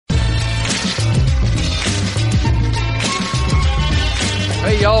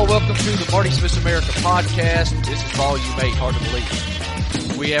Hey y'all, welcome to the Marty Smith America podcast. This is Volume 8, hard to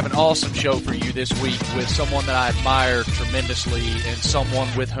believe. We have an awesome show for you this week with someone that I admire tremendously and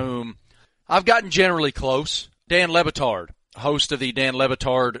someone with whom I've gotten generally close. Dan Le Batard, host of the Dan Le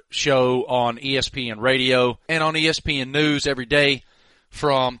Batard show on ESPN Radio and on ESPN News every day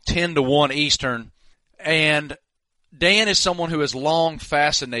from 10 to 1 Eastern. And Dan is someone who has long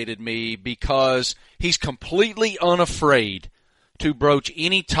fascinated me because he's completely unafraid to broach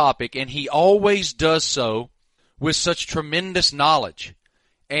any topic, and he always does so with such tremendous knowledge.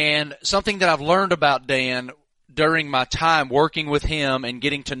 And something that I've learned about Dan during my time working with him and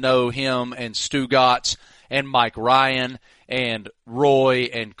getting to know him and Stu Gotts and Mike Ryan and Roy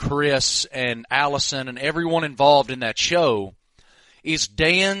and Chris and Allison and everyone involved in that show is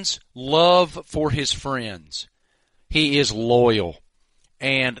Dan's love for his friends. He is loyal.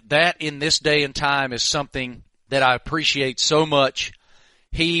 And that in this day and time is something that I appreciate so much.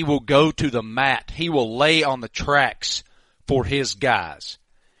 He will go to the mat. He will lay on the tracks for his guys.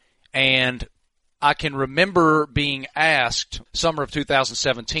 And I can remember being asked summer of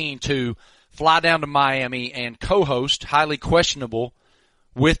 2017 to fly down to Miami and co-host Highly Questionable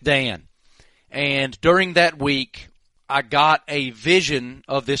with Dan. And during that week, I got a vision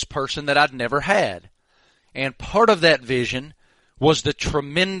of this person that I'd never had. And part of that vision was the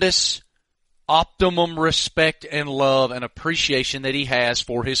tremendous optimum respect and love and appreciation that he has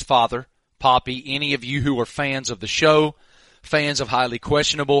for his father, Poppy. Any of you who are fans of the show, fans of Highly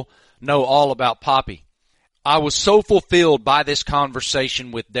Questionable, know all about Poppy. I was so fulfilled by this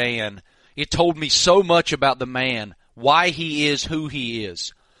conversation with Dan. It told me so much about the man, why he is who he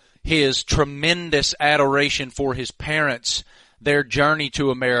is, his tremendous adoration for his parents, their journey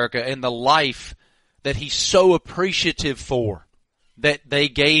to America, and the life that he's so appreciative for that they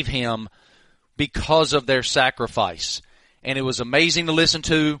gave him because of their sacrifice. And it was amazing to listen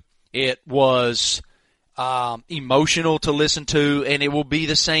to. It was emotional to listen to, and it will be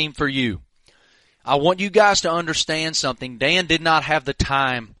the same for you. I want you guys to understand something. Dan did not have the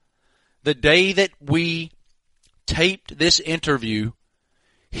time. The day that we taped this interview,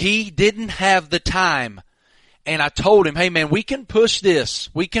 he didn't have the time. And I told him, hey man, we can push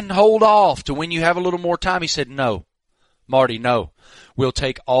this. We can hold off to when you have a little more time. He said, no, Marty, no. We'll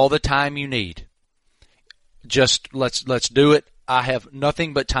take all the time you need. Just let's do it. I have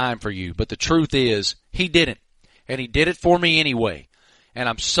nothing but time for you. But the truth is, he didn't. And he did it for me anyway. And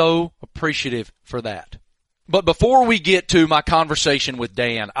I'm so appreciative for that. But before we get to my conversation with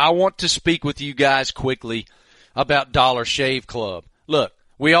Dan, I want to speak with you guys quickly about Dollar Shave Club. Look,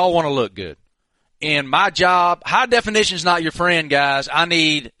 we all want to look good. In my job, high definition is not your friend, guys. I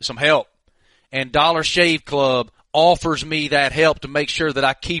need some help. And Dollar Shave Club offers me that help to make sure that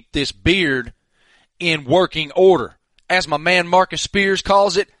I keep this beard in working order. As my man Marcus Spears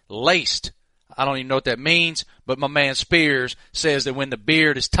calls it, laced. I don't even know what that means, but my man Spears says that when the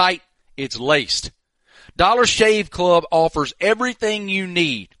beard is tight, it's laced. Dollar Shave Club offers everything you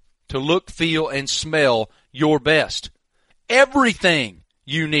need to look, feel, and smell your best. Everything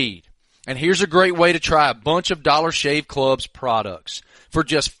you need. And here's a great way to try a bunch of Dollar Shave Club's products. For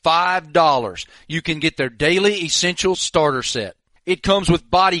just $5, you can get their Daily Essentials Starter Set. It comes with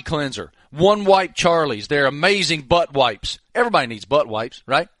body cleanser, One Wipe Charlies, their amazing butt wipes. Everybody needs butt wipes,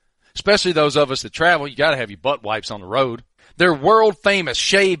 right? Especially those of us that travel. You got to have your butt wipes on the road. Their world famous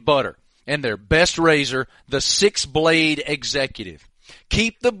shave butter and their best razor, the 6-blade Executive.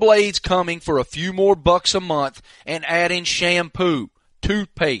 Keep the blades coming for a few more bucks a month and add in shampoo,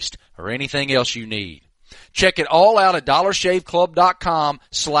 toothpaste, or anything else you need. Check it all out at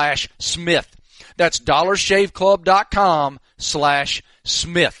dollarshaveclub.com/Smith. That's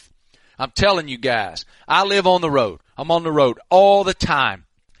dollarshaveclub.com/Smith. I'm telling you guys, I live on the road. I'm on the road all the time.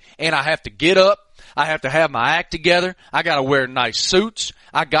 And I have to get up. I have to have my act together. I got to wear nice suits.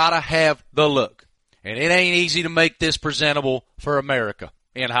 I got to have the look. And it ain't easy to make this presentable for America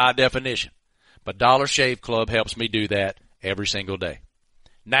in high definition. But Dollar Shave Club helps me do that every single day.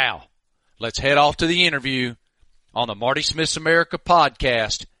 Now, let's head off to the interview on the Marty Smith's America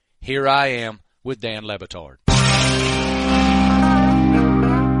podcast. Here I am with Dan Le Batard.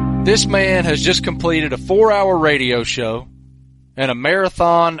 This man has just completed a 4-hour radio show and a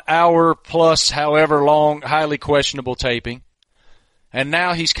marathon hour plus however long, highly questionable taping. And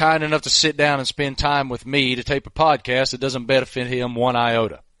now he's kind enough to sit down and spend time with me to tape a podcast that doesn't benefit him one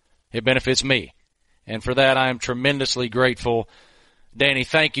iota. It benefits me. And for that, I am tremendously grateful. Danny,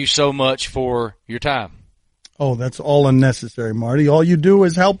 thank you so much for your time. Oh, that's all unnecessary, Marty. All you do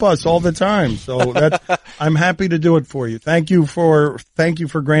is help us all the time. So I'm happy to do it for you. Thank you for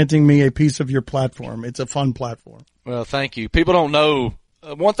granting me a piece of your platform. It's a fun platform. Well, thank you. People don't know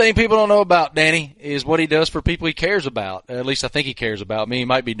One thing people don't know about Danny is what he does for people he cares about. At least I think he cares about me. He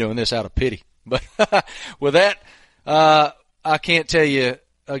might be doing this out of pity. But with that, I can't tell you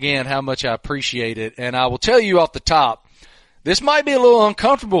again how much I appreciate it. And I will tell you off the top, this might be a little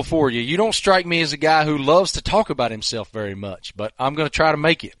uncomfortable for you. You don't strike me as a guy who loves to talk about himself very much, but I'm going to try to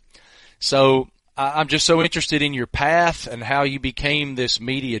make it. So I'm just so interested in your path and how you became this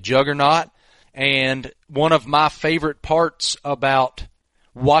media juggernaut. And one of my favorite parts about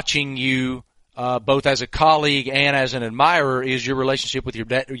watching you, both as a colleague and as an admirer, is your relationship with your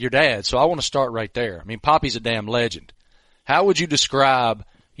dad. So I want to start right there. I mean, Poppy's a damn legend. How would you describe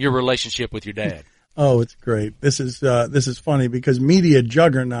your relationship with your dad? Oh, it's great. This is funny because media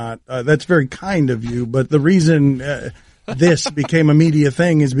juggernaut, that's very kind of you, but the reason this became a media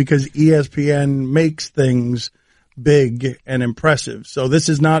thing is because ESPN makes things big and impressive. So this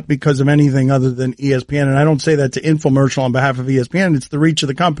is not because of anything other than ESPN. And I don't say that to infomercial on behalf of ESPN. It's the reach of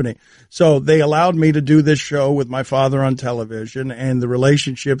the company. So they allowed me to do this show with my father on television, and the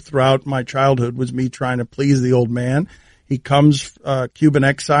relationship throughout my childhood was me trying to please the old man. He comes, Cuban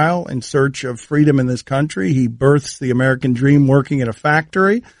exile in search of freedom in this country. He births the American dream working in a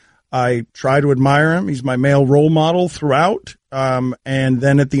factory. I try to admire him. He's my male role model throughout. And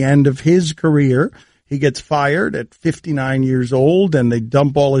then at the end of his career, he gets fired at 59 years old, and they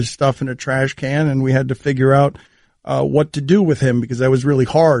dump all his stuff in a trash can, and we had to figure out what to do with him because that was really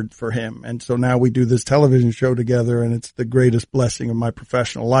hard for him. And so now we do this television show together, and it's the greatest blessing of my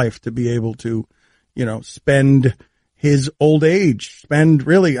professional life to be able to, spend his old age,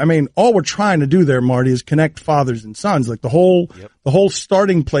 all we're trying to do there, Marty, is connect fathers and sons. Like the whole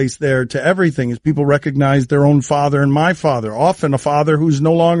starting place there to everything is people recognize their own father and my father, often a father who's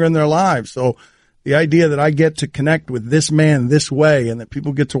no longer in their lives. So the idea that I get to connect with this man this way and that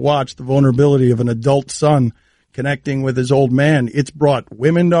people get to watch the vulnerability of an adult son connecting with his old man, it's brought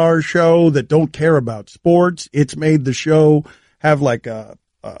women to our show that don't care about sports. It's made the show have like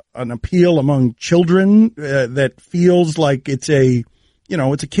an appeal among children that feels like it's a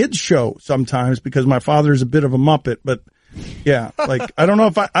kid's show sometimes because my father is a bit of a muppet. But yeah, like I don't know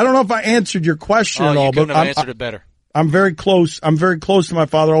if I answered your question at all. You couldn't have answered it better. I'm very close. I'm very close to my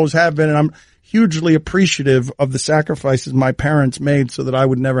father. Always have been, and I'm hugely appreciative of the sacrifices my parents made so that I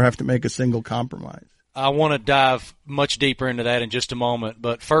would never have to make a single compromise. I want to dive much deeper into that in just a moment,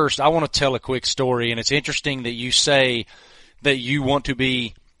 but first I want to tell a quick story, and it's interesting that you say that you want to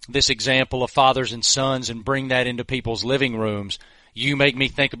be this example of fathers and sons and bring that into people's living rooms. You make me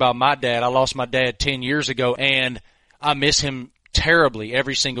think about my dad. I lost my dad 10 years ago, and I miss him terribly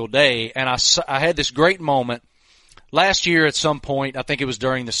every single day. And I had this great moment last year at some point. I think it was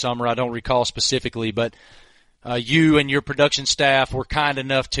during the summer. I don't recall specifically, but you and your production staff were kind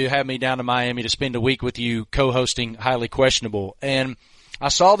enough to have me down to Miami to spend a week with you co-hosting Highly Questionable. And I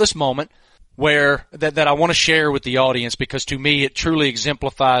saw this moment where that I want to share with the audience because to me it truly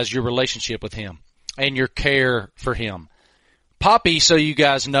exemplifies your relationship with him and your care for him. Poppy, so you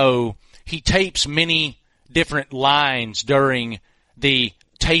guys know, he tapes many different lines during the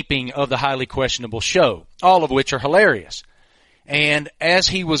taping of the Highly Questionable show, all of which are hilarious. And as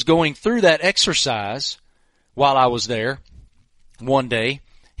he was going through that exercise while I was there one day,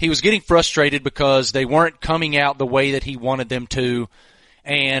 he was getting frustrated because they weren't coming out the way that he wanted them to,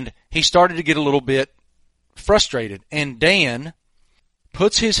 and he started to get a little bit frustrated. And Dan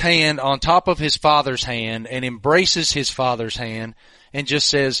puts his hand on top of his father's hand and embraces his father's hand and just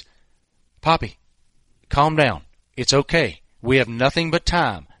says, "Poppy, calm down. It's okay. We have nothing but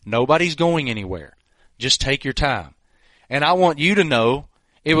time. Nobody's going anywhere. Just take your time." And I want you to know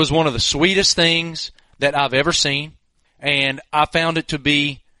it was one of the sweetest things that I've ever seen. And I found it to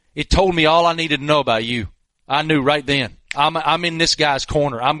be, it told me all I needed to know about you. I knew right then. I'm in this guy's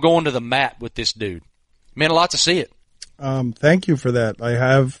corner. I'm going to the mat with this dude. It meant a lot to see it. Thank you for that. I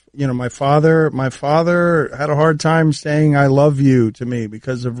have, my father had a hard time saying I love you to me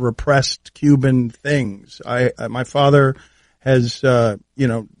because of repressed Cuban things. My father has,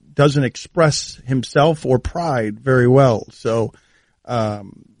 doesn't express himself or pride very well. So,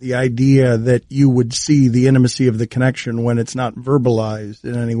 the idea that you would see the intimacy of the connection when it's not verbalized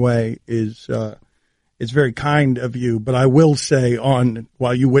in any way is very kind of you. But I will say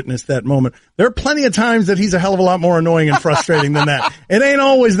while you witnessed that moment, there are plenty of times that he's a hell of a lot more annoying and frustrating than that. It ain't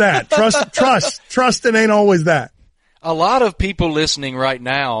always that. Trust it ain't always that. A lot of people listening right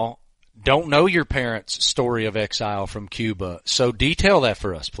now don't know your parents' story of exile from Cuba. So detail that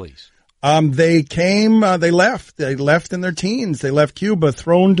for us, please. They left in their teens. They left Cuba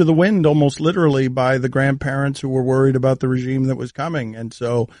thrown to the wind almost literally by the grandparents who were worried about the regime that was coming. And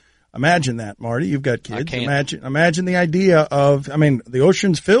so, Imagine that, Marty. You've got kids. I can't. Imagine the idea of, the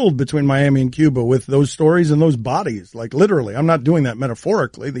ocean's filled between Miami and Cuba with those stories and those bodies. Like literally, I'm not doing that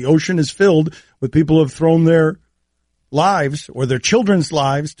metaphorically. The ocean is filled with people who have thrown their lives or their children's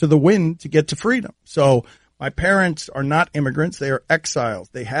lives to the wind to get to freedom. So my parents are not immigrants. They are exiles.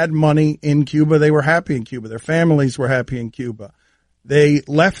 They had money in Cuba. They were happy in Cuba. Their families were happy in Cuba. They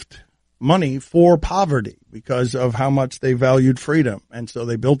left money for poverty because of how much they valued freedom. And so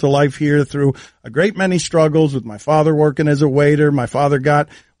they built a life here through a great many struggles with my father working as a waiter. My father got,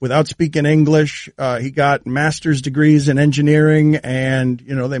 without speaking English, he got master's degrees in engineering, and,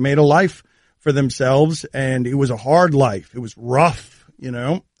 they made a life for themselves, and it was a hard life. It was rough,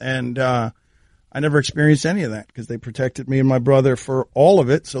 and I never experienced any of that because they protected me and my brother for all of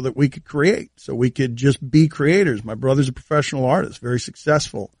it so that we could create, so we could just be creators. My brother's a professional artist, very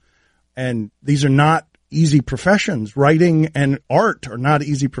successful. And these are not easy professions. Writing and art are not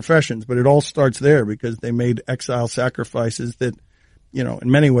easy professions, but it all starts there because they made exile sacrifices that,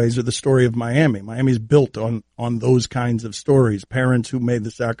 in many ways are the story of Miami. Miami's built on those kinds of stories, parents who made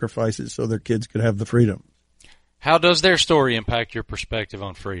the sacrifices so their kids could have the freedom. How does their story impact your perspective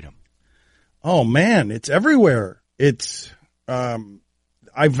on freedom? Oh man, it's everywhere. It's,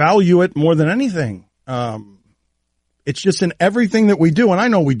 I value it more than anything. It's just in everything that we do. And I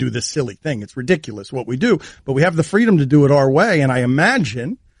know we do this silly thing. It's ridiculous what we do, but we have the freedom to do it our way. And I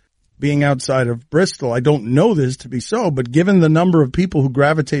imagine, being outside of Bristol, I don't know this to be so, but given the number of people who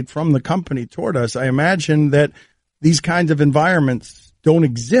gravitate from the company toward us, I imagine that these kinds of environments don't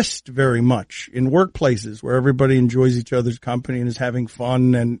exist very much in workplaces where everybody enjoys each other's company and is having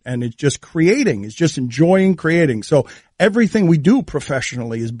fun and it's just creating, it's just enjoying creating. So everything we do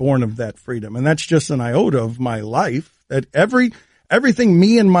professionally is born of that freedom. And that's just an iota of my life, that everything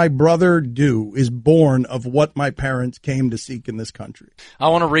me and my brother do is born of what my parents came to seek in this country. I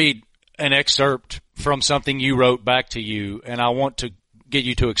want to read an excerpt from something you wrote back to you, and I want to get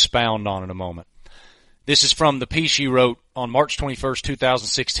you to expound on it a moment. This is from the piece you wrote on March 21st,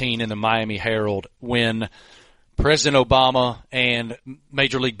 2016 in the Miami Herald when President Obama and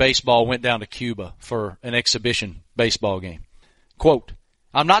Major League Baseball went down to Cuba for an exhibition baseball game. Quote,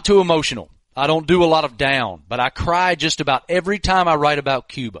 "I'm not too emotional. I don't do a lot of down, but I cry just about every time I write about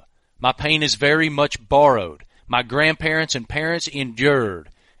Cuba. My pain is very much borrowed. My grandparents and parents endured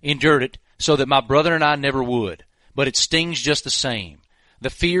it so that my brother and I never would, but it stings just the same. The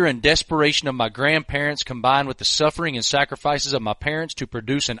fear and desperation of my grandparents combined with the suffering and sacrifices of my parents to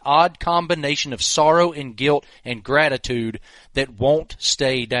produce an odd combination of sorrow and guilt and gratitude that won't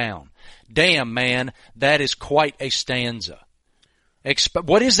stay down. Damn, man, that is quite a stanza."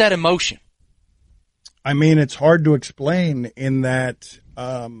 What is that emotion? It's hard to explain in that,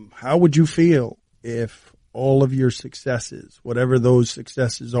 how would you feel if all of your successes, whatever those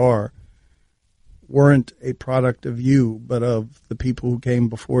successes are, weren't a product of you, but of the people who came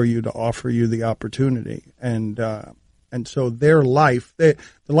before you to offer you the opportunity. And so their life, the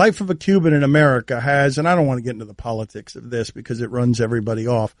life of a Cuban in America has, and I don't want to get into the politics of this because it runs everybody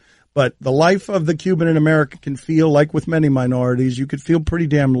off, but the life of the Cuban in America can feel like with many minorities, you could feel pretty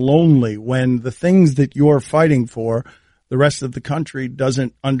damn lonely when the things that you're fighting for, the rest of the country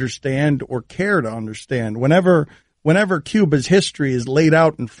doesn't understand or care to understand. Whenever Cuba's history is laid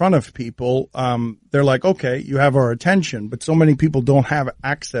out in front of people, they're like, okay, you have our attention, but so many people don't have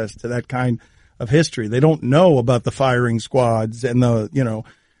access to that kind of history. They don't know about the firing squads and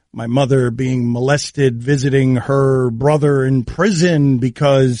my mother being molested, visiting her brother in prison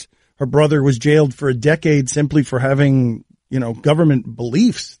because her brother was jailed for a decade simply for having, government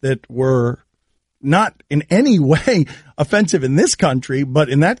beliefs that were not in any way offensive in this country, but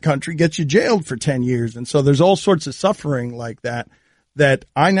in that country gets you jailed for 10 years. And so there's all sorts of suffering like that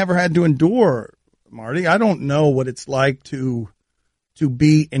I never had to endure, Marty. I don't know what it's like to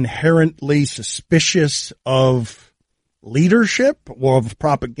be inherently suspicious of leadership or of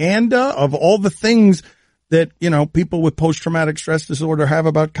propaganda, of all the things that, people with post-traumatic stress disorder have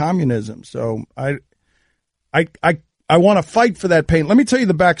about communism. So I want to fight for that pain. Let me tell you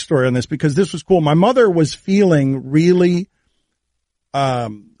the backstory on this because this was cool. My mother was feeling really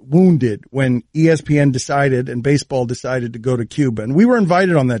wounded when ESPN decided and baseball decided to go to Cuba. And we were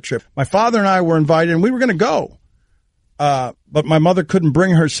invited on that trip. My father and I were invited and we were going to go. But my mother couldn't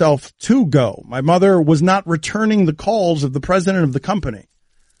bring herself to go. My mother was not returning the calls of the president of the company.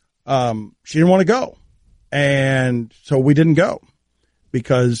 She didn't want to go. And so we didn't go.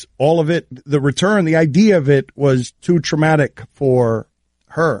 Because all of it, the return, the idea of it was too traumatic for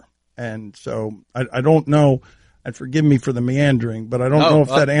her. And so I don't know, and forgive me for the meandering, but I don't know if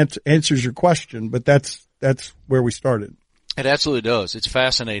that answers your question, but that's where we started. It absolutely does. It's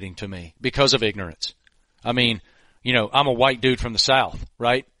fascinating to me because of ignorance. I mean, I'm a white dude from the South,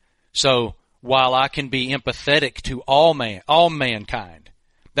 right? So while I can be empathetic to all mankind,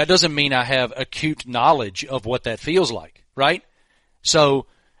 that doesn't mean I have acute knowledge of what that feels like, right? So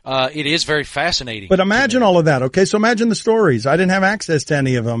it is very fascinating. But imagine all of that, okay? So imagine the stories. I didn't have access to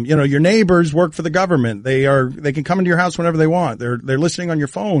any of them. Your neighbors work for the government. They can come into your house whenever they want. They're listening on your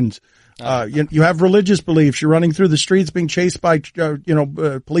phones. You have religious beliefs. You're running through the streets being chased by,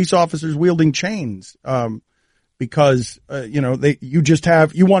 police officers wielding chains. Because,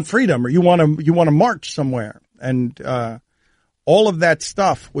 you want freedom or you want to march somewhere. And, all of that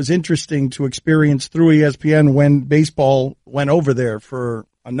stuff was interesting to experience through ESPN when baseball went over there for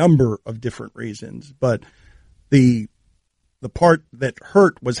a number of different reasons. But the part that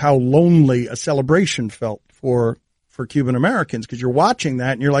hurt was how lonely a celebration felt for Cuban Americans, because you're watching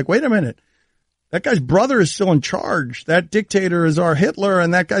that and you're like, wait a minute, that guy's brother is still in charge. That dictator is our Hitler,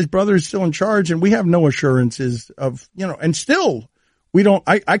 and that guy's brother is still in charge, and we have no assurances of, and still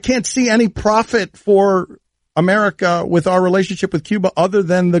I can't see any profit for America with our relationship with Cuba other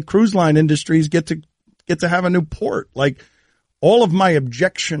than the cruise line industries get to have a new port. Like, all of my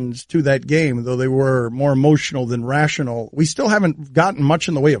objections to that game, though they were more emotional than rational, we still haven't gotten much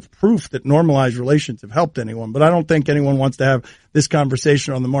in the way of proof that normalized relations have helped anyone. But I don't think anyone wants to have this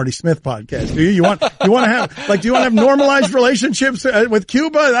conversation on the Marty Smith podcast. Do you? You want to have normalized relationships with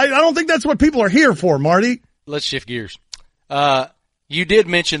Cuba? I don't think that's what people are here for, Marty. Let's shift gears. You did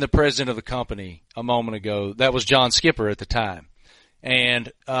mention the president of the company a moment ago. That was John Skipper at the time,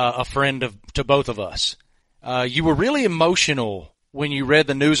 and a friend to both of us. You were really emotional when you read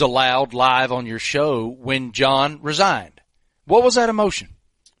the news aloud live on your show when John resigned. What was that emotion?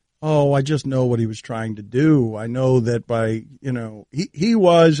 Oh, I just know what he was trying to do. I know that he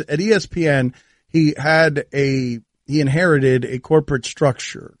was at ESPN. He inherited a corporate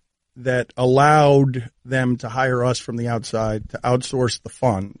structure that allowed them to hire us from the outside to outsource the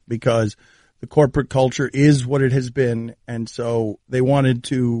fun, because the corporate culture is what it has been. And so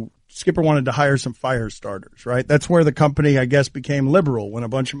Skipper wanted to hire some fire starters, right? That's where the company, I guess, became liberal, when a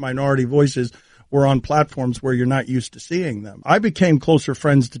bunch of minority voices were on platforms where you're not used to seeing them. I became closer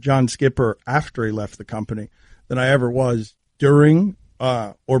friends to John Skipper after he left the company than I ever was during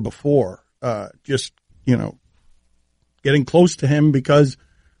or before. Getting close to him, because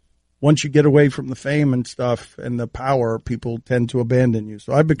once you get away from the fame and stuff and the power, people tend to abandon you.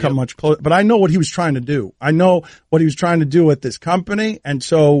 So I've become much closer. But I know what he was trying to do. I know what he was trying to do at this company. And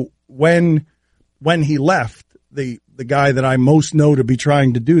so when he left, the guy that I most know to be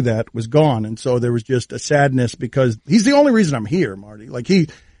trying to do that was gone. And so there was just a sadness, because he's the only reason I'm here, Marty. Like,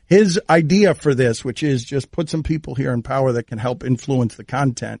 his idea for this, which is just put some people here in power that can help influence the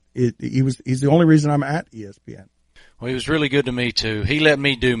content. He's the only reason I'm at ESPN. Well, he was really good to me too. He let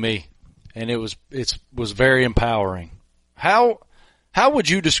me do me, and it was very empowering. How would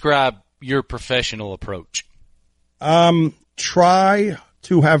you describe your professional approach? Try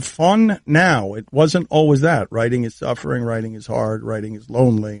to have fun now. It wasn't always that. Writing is suffering, writing is hard, writing is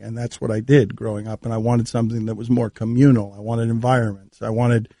lonely, and that's what I did growing up. And I wanted something that was more communal. I wanted environments. I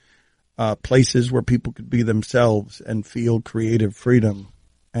wanted places where people could be themselves and feel creative freedom.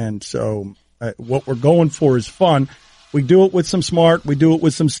 And so what we're going for is fun. We do it with some smart, we do it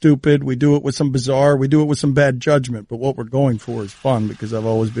with some stupid, we do it with some bizarre, we do it with some bad judgment. But what we're going for is fun, because I've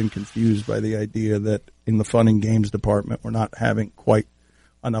always been confused by the idea that in the fun and games department we're not having quite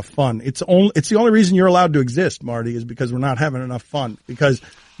enough fun. It's the only reason you're allowed to exist, Marty, is because we're not having enough fun. Because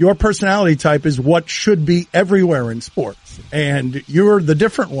your personality type is what should be everywhere in sports, and you're the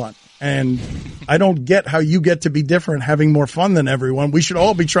different one. And I don't get how you get to be different, having more fun than everyone. We should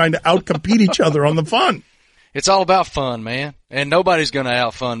all be trying to outcompete each other on the fun. It's all about fun, man. And nobody's going to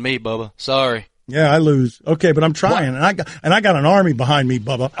outfun me, Bubba. Sorry. Yeah, I lose. Okay, but I'm trying. And I got an army behind me,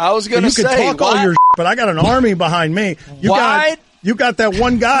 Bubba. I was going to say, you can talk all your but I got an army behind me. You got that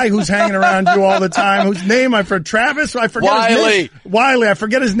one guy who's hanging around you all the time, whose name I forget. Travis? I forget his name. Wiley. I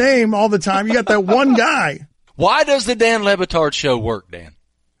forget his name all the time. You got that one guy. Why does the Dan Le Batard show work, Dan?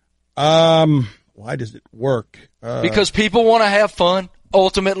 Why does it work? Because people want to have fun,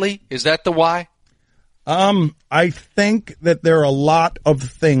 ultimately. Is that the why? I think that there are a lot of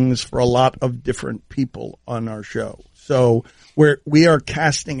things for a lot of different people on our show. So we are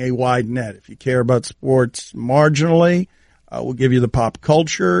casting a wide net. If you care about sports marginally, we'll give you the pop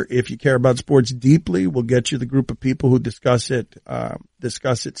culture. If you care about sports deeply, we'll get you the group of people who discuss it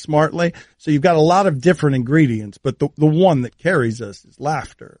smartly. So you've got a lot of different ingredients, but the one that carries us is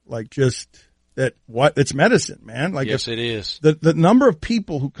laughter. Like, just it's medicine, man. Like, yes, it is. The number of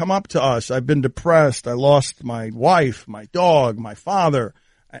people who come up to us, I've been depressed, I lost my wife, my dog, my father.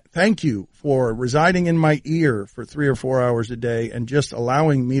 Thank you for residing in my ear for 3 or 4 hours a day and just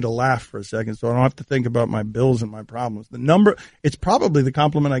allowing me to laugh for a second so I don't have to think about my bills and my problems. It's probably the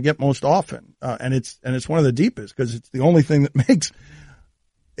compliment I get most often. And it's one of the deepest because it's the only thing that makes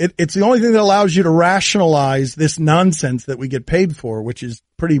it's the only thing that allows you to rationalize this nonsense that we get paid for, which is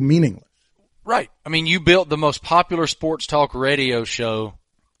pretty meaningless. Right. I mean, you built the most popular sports talk radio show,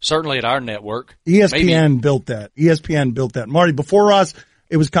 certainly at our network. ESPN built that. ESPN built that. Marty, before us,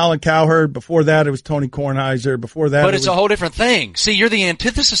 it was Colin Cowherd. Before that, it was Tony Kornheiser. Before that, but it's a whole different thing. See, you're the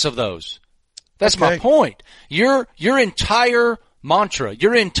antithesis of those. That's my point. Your entire mantra,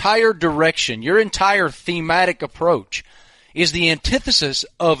 your entire direction, your entire thematic approach is the antithesis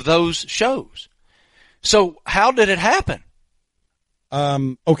of those shows. So how did it happen?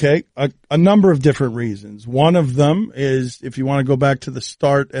 Okay, a number of different reasons. One of them is, if you want to go back to the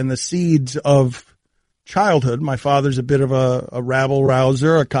start and the seeds of childhood, my father's a bit of a rabble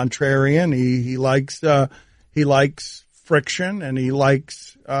rouser, a contrarian. He likes friction, and he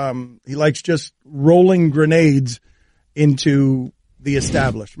likes just rolling grenades into the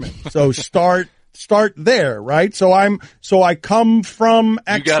establishment. So start there, right? So I come from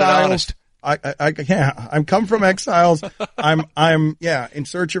exiles. You got it honest. I'm come from exiles. I'm in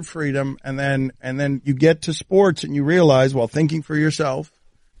search of freedom. And then you get to sports and you realize, while thinking for yourself,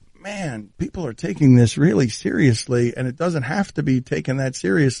 man, people are taking this really seriously, and it doesn't have to be taken that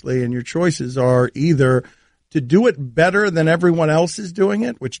seriously. And your choices are either to do it better than everyone else is doing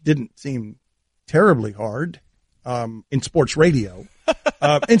it, which didn't seem terribly hard, in sports radio,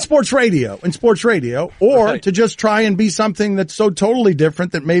 or right, to just try and be something that's so totally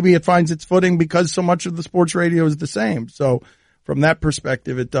different that maybe it finds its footing because so much of the sports radio is the same. So from that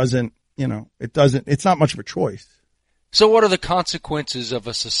perspective, it's not much of a choice. So what are the consequences of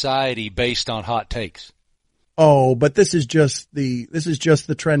a society based on hot takes? Oh, but this is just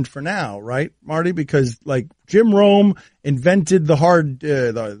the trend for now, right, Marty? Because like Jim Rome invented the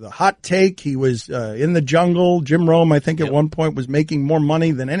hot take. He was in the jungle. Jim Rome, I think, at one point was making more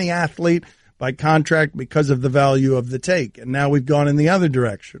money than any athlete by contract because of the value of the take. And now we've gone in the other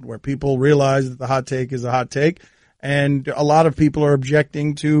direction, where people realize that the hot take is a hot take. And a lot of people are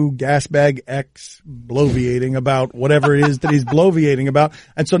objecting to gas bag X bloviating about whatever it is that he's bloviating about.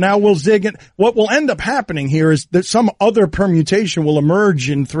 And so now we'll zig it. What will end up happening here is that some other permutation will emerge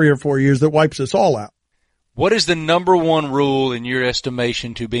in 3 or 4 years that wipes us all out. What is the number one rule in your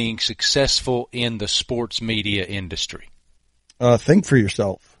estimation to being successful in the sports media industry? Think for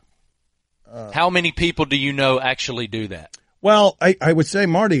yourself. How many people do you know actually do that? Well, I would say,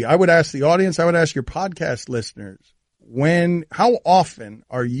 Marty, I would ask the audience, I would ask your podcast listeners, how often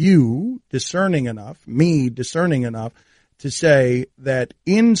are you discerning enough to say that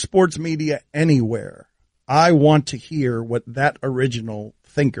in sports media anywhere, I want to hear what that original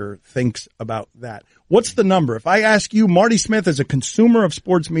thinker thinks about that? What's the number? If I ask you, Marty Smith, as a consumer of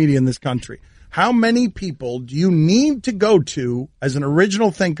sports media in this country, how many people do you need to go to as an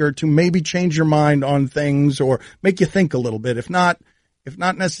original thinker to maybe change your mind on things or make you think a little bit? If not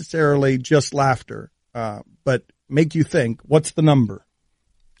necessarily just laughter, but make you think. What's the number?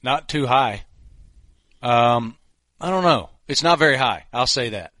 Not too high. I don't know. It's not very high. I'll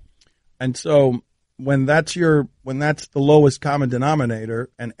say that. And so when that's the lowest common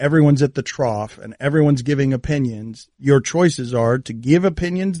denominator and everyone's at the trough and everyone's giving opinions, your choices are to give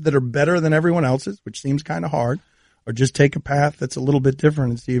opinions that are better than everyone else's, which seems kind of hard, or just take a path that's a little bit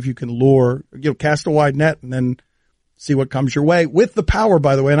different and see if you can cast a wide net and then see what comes your way, with the power,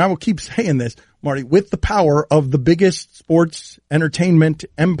 by the way, and I will keep saying this, Marty, with the power of the biggest sports entertainment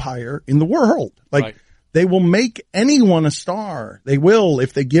empire in the world. Right. They will make anyone a star. They will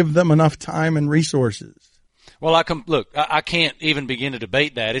if they give them enough time and resources. Well, I can't even begin to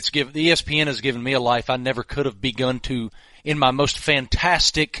debate that. The ESPN has given me a life I never could have begun to, in my most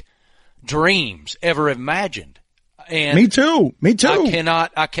fantastic dreams, ever imagined. And Me too. I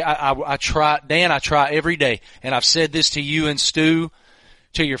try, Dan, I try every day, and I've said this to you and Stu,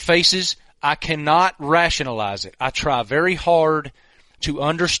 to your faces. I cannot rationalize it. I try very hard to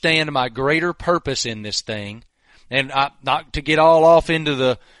understand my greater purpose in this thing, and not to get all off into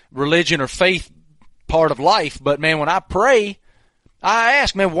the religion or faith part of life, but man, when I pray, I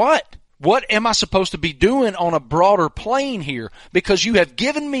ask, man, what am I supposed to be doing on a broader plane here? Because you have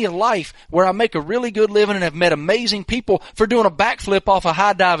given me a life where I make a really good living and have met amazing people for doing a backflip off a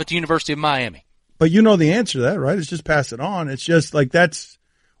high dive at the University of Miami. But you know the answer to that, right? It's just pass it on. It's just like that's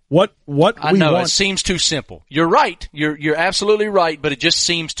what I we know want. It seems too simple. You're right. You're absolutely right, but it just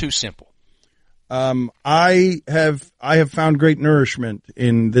seems too simple. I have found great nourishment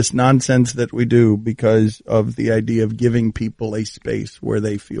in this nonsense that we do because of the idea of giving people a space where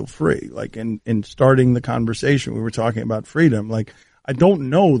they feel free. Like in starting the conversation, we were talking about freedom. Like, I don't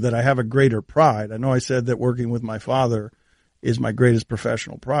know that I have a greater pride. I know I said that working with my father is my greatest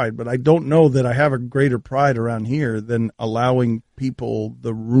professional pride, but I don't know that I have a greater pride around here than allowing people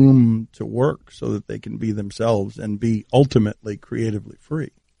the room to work so that they can be themselves and be ultimately creatively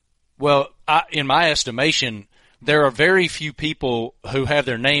free. Well, in my estimation, there are very few people who have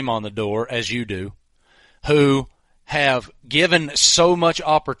their name on the door, as you do, who have given so much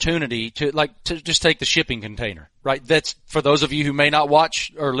opportunity to just take the shipping container, right? That's, for those of you who may not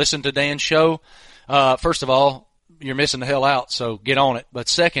watch or listen to Dan's show, first of all, you're missing the hell out, so get on it. But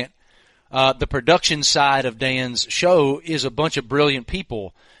second, the production side of Dan's show is a bunch of brilliant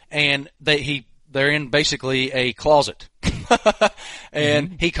people, and they're in basically a closet,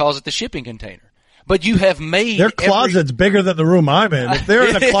 and he calls it the shipping container. But you have made their closet's bigger than the room I'm in. If they're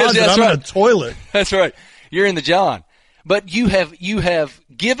in a closet, I'm in a toilet. That's right. You're in the John. But you have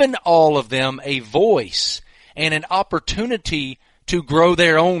given all of them a voice and an opportunity to grow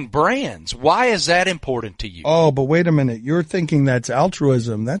their own brands. Why is that important to you? Oh, but wait a minute. You're thinking that's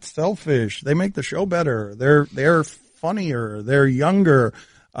altruism. That's selfish. They make the show better. They're funnier. They're younger.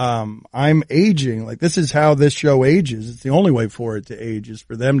 I'm aging. Like, this is how this show ages. It's the only way for it to age is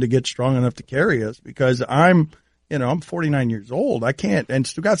for them to get strong enough to carry us, because I'm 49 years old. I can't, and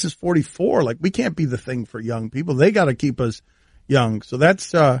Stugotz is 44. Like, we can't be the thing for young people. They got to keep us young. So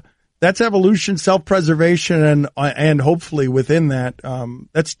that's evolution, self-preservation, and hopefully within that,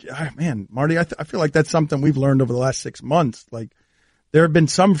 Marty, I feel like that's something we've learned over the last 6 months. Like, there have been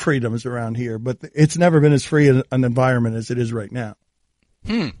some freedoms around here, but it's never been as free an environment as it is right now.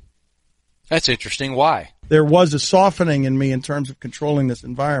 That's interesting. Why? There was a softening in me in terms of controlling this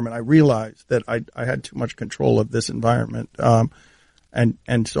environment. I realized that I had too much control of this environment.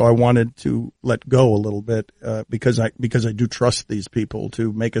 And so I wanted to let go a little bit, because I do trust these people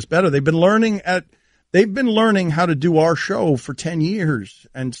to make us better. They've been learning how to do our show for 10 years.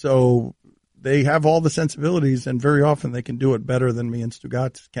 And so they have all the sensibilities, and very often they can do it better than me and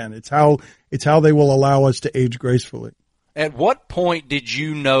Stugotz can. It's how they will allow us to age gracefully. At what point did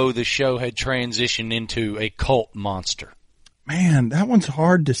you know the show had transitioned into a cult monster? Man, that one's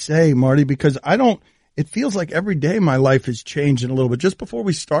hard to say, Marty, because it feels like every day my life is changing a little bit. Just before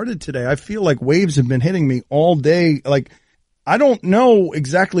we started today, I feel like waves have been hitting me all day. Like, I don't know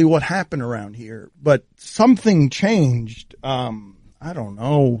exactly what happened around here, but something changed. I don't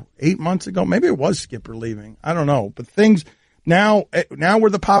know, 8 months ago. Maybe it was Skipper leaving. I don't know. But things now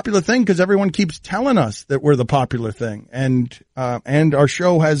we're the popular thing because everyone keeps telling us that we're the popular thing. And our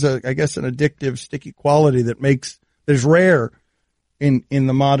show has an addictive, sticky quality that is rare in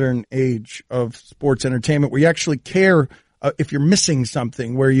the modern age of sports entertainment, where you actually care if you're missing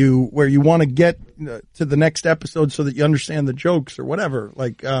something, where you want to get to the next episode so that you understand the jokes or whatever.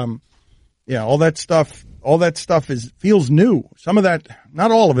 Like, all that stuff feels new. Some of that, not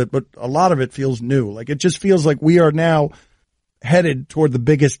all of it, but a lot of it feels new. Like, it just feels like we are now headed toward the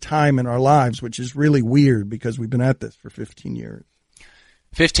biggest time in our lives, which is really weird because we've been at this for 15 years.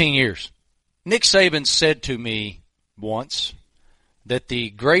 15 years. Nick Saban said to me once that the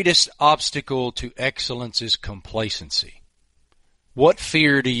greatest obstacle to excellence is complacency. What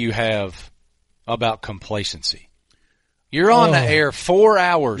fear do you have about complacency? You're on the air 4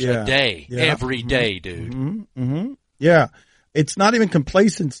 hours a day, every day, dude. Mm-hmm. Yeah. It's not even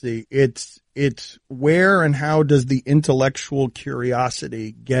complacency. It's where and how does the intellectual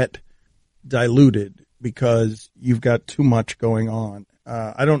curiosity get diluted because you've got too much going on.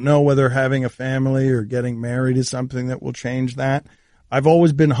 I don't know whether having a family or getting married is something that will change that. I've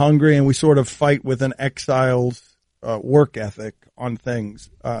always been hungry, and we sort of fight with an exile's work ethic on things.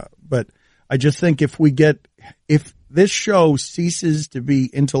 But I just think if this show ceases to be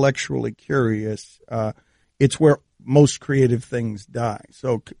intellectually curious, it's where most creative things die.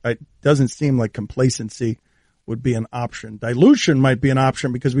 So it doesn't seem like complacency would be an option. Dilution might be an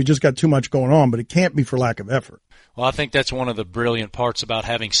option because we just got too much going on, but it can't be for lack of effort. Well, I think that's one of the brilliant parts about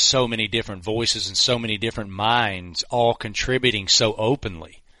having so many different voices and so many different minds all contributing so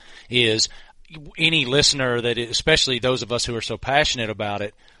openly is any listener especially those of us who are so passionate about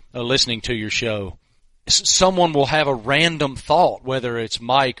it, listening to your show, someone will have a random thought, whether it's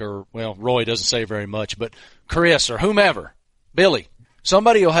Mike or, well, Roy doesn't say very much, but Chris or whomever, Billy.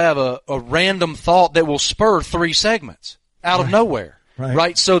 Somebody will have a random thought that will spur 3 segments out of nowhere.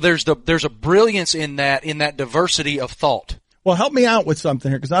 Right. So there's a brilliance in that diversity of thought. Well, help me out with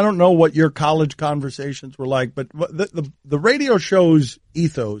something here, because I don't know what your college conversations were like, but the radio show's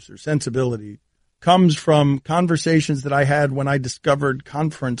ethos or sensibility comes from conversations that I had when I discovered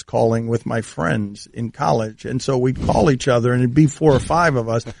conference calling with my friends in college. And so we'd call each other and it'd be 4 or 5 of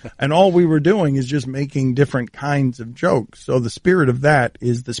us. And all we were doing is just making different kinds of jokes. So the spirit of that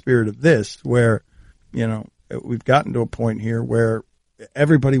is the spirit of this, where, you know, we've gotten to a point here where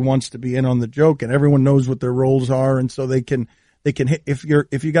everybody wants to be in on the joke and everyone knows what their roles are. And so they can hit, if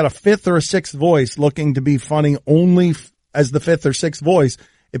you got a 5th or a 6th voice looking to be funny only as the 5th or 6th voice,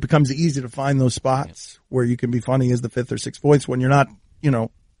 it becomes easy to find those spots where you can be funny as the 5th or 6th voice when you're not, you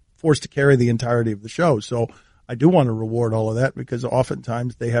know, forced to carry the entirety of the show. So I do want to reward all of that because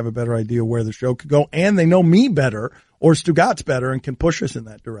oftentimes they have a better idea where the show could go and they know me better or Stugatz better and can push us in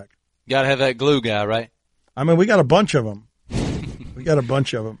that direction. You got to have that glue guy, right? I mean, we got a bunch of them.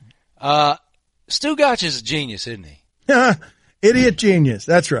 Stugatz is a genius, isn't he? Idiot genius.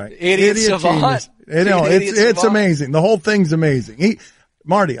 That's right. Idiot savant. You know, it's amazing. The whole thing's amazing.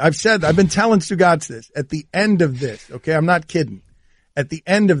 Marty, I've been telling Stugatz this at the end of this. Okay. I'm not kidding. At the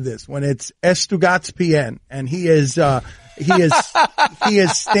end of this, when it's Stugatz PN and he is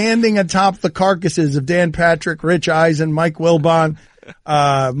standing atop the carcasses of Dan Patrick, Rich Eisen, Mike Wilbon,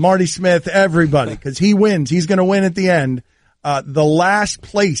 Marty Smith, everybody, cause he wins. He's going to win at the end. The last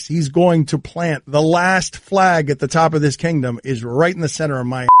place he's going to plant, the last flag at the top of this kingdom is right in the center of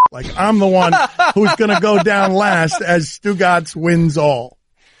my, like I'm the one who's going to go down last as Stugatz wins all.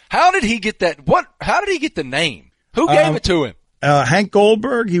 How did he get that? How did he get the name? Who gave it to him? Hank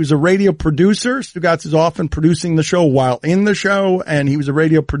Goldberg. He was a radio producer. Stugatz is often producing the show while in the show, and he was a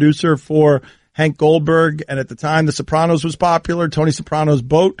radio producer for Hank Goldberg. And at the time The Sopranos was popular, Tony Soprano's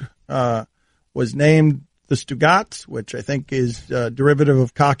boat, was named the Stugatz, which I think is derivative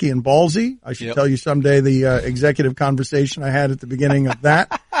of cocky and ballsy. I should tell you someday the executive conversation I had at the beginning of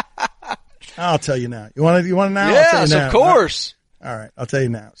that. I'll tell you now. You want to now? Yes, of course. All right, I'll tell you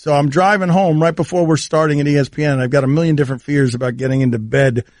now. So I'm driving home right before we're starting at ESPN. I've got a million different fears about getting into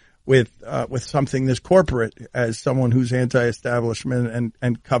bed with something this corporate as someone who's anti-establishment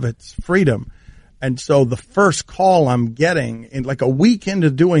and covets freedom. And so the first call I'm getting in like a week into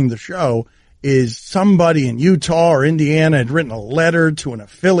doing the show is somebody in Utah or Indiana had written a letter to an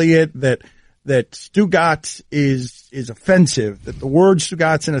affiliate that Stugatz is offensive, that the word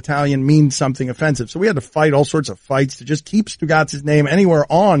Stugatz in Italian means something offensive. So we had to fight all sorts of fights to just keep Stugatz's name anywhere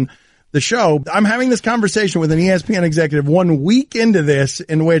on the show. I'm having this conversation with an ESPN executive 1 week into this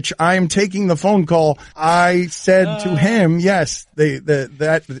in which I'm taking the phone call. I said to him, yes,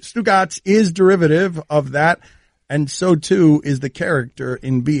 that Stugatz is derivative of that. And so too is the character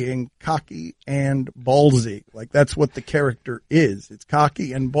in being cocky and ballsy. Like that's what the character is. It's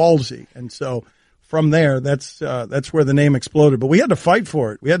cocky and ballsy. And so from there, that's where the name exploded. But we had to fight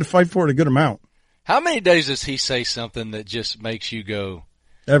for it. We had to fight for it a good amount. How many days does he say something that just makes you go,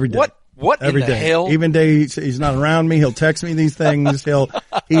 every day? What every in the day. hell? Even day he's not around me, he'll text me these things.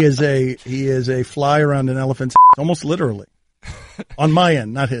 He is a fly around an elephant's almost literally. On my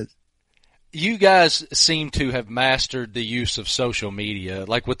end, not his. You guys seem to have mastered the use of social media,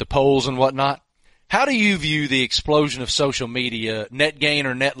 like with the polls and whatnot. How do you view the explosion of social media, net gain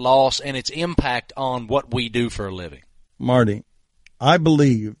or net loss, and its impact on what we do for a living? Marty, I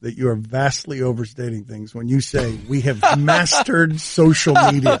believe that you are vastly overstating things when you say we have mastered social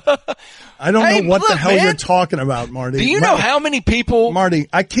media. I don't know what the hell you're talking about, Marty. Do you know how many people, Marty,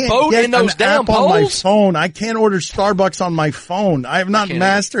 I can't vote get in those an damn app on my polls? phone. I can't order Starbucks on my phone. I have not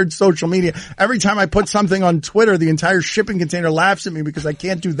mastered social media. Every time I put something on Twitter, the entire shipping container laughs at me because I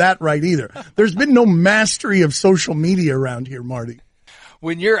can't do that right either. There's been no mastery of social media around here, Marty.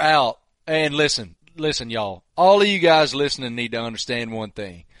 When you're out, and listen, y'all, all of you guys listening need to understand one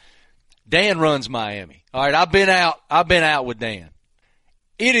thing. Dan runs Miami. All right, I've been out with Dan.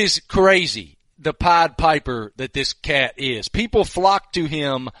 It is crazy, the Pied Piper that this cat is. People flock to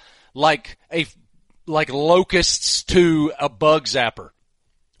him like locusts to a bug zapper.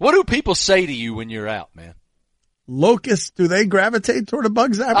 What do people say to you when you're out, man? Locusts, do they gravitate toward a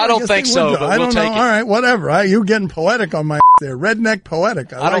bug zapper? I don't think so, but I don't know. take it. All right, whatever. You're getting poetic on my there. Redneck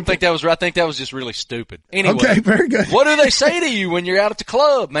poetic. I don't think that was right. I think that was just really stupid. Anyway. Okay, very good. What do they say to you when you're out at the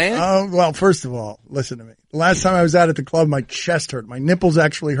club, man? Well, first of all, listen to me. The last time I was out at the club, my chest hurt. My nipples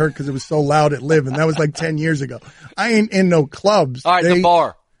actually hurt because it was so loud at Live, and that was like 10 years ago. I ain't in no clubs. All right, the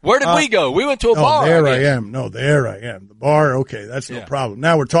bar. Where did we go? We went to a bar. There I am. No, there I am. The bar, okay, that's no problem.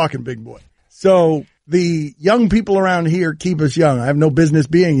 Now we're talking, big boy. So the young people around here keep us young. I have no business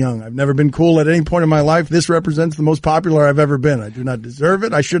being young. I've never been cool at any point in my life. This represents the most popular I've ever been. I do not deserve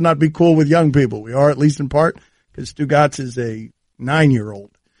it. I should not be cool with young people. We are, at least in part, because Stugatz is a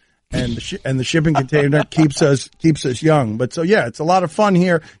 9-year-old. and the shipping container keeps us young. But so yeah, it's a lot of fun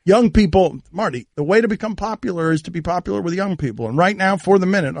here. Young people, Marty, the way to become popular is to be popular with young people. And right now, for the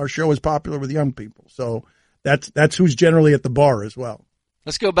minute, our show is popular with young people. So that's who's generally at the bar as well.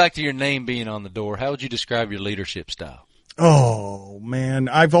 Let's go back to your name being on the door. How would you describe your leadership style? Oh man,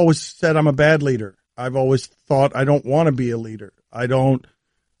 I've always said I'm a bad leader. I've always thought I don't want to be a leader. I don't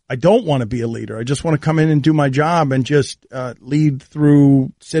want to be a leader. I just want to come in and do my job and just lead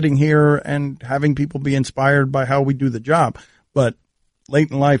through sitting here and having people be inspired by how we do the job. But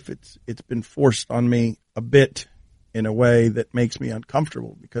late in life, it's been forced on me a bit in a way that makes me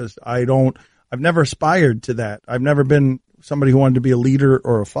uncomfortable because I've never aspired to that. I've never been somebody who wanted to be a leader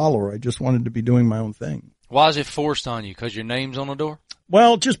or a follower. I just wanted to be doing my own thing. Why is it forced on you? Because your name's on the door?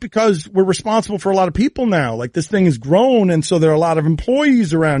 Well, just because we're responsible for a lot of people now. Like this thing has grown, and so there are a lot of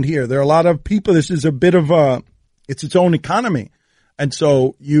employees around here. There are a lot of people. This is a bit of it's its own economy. And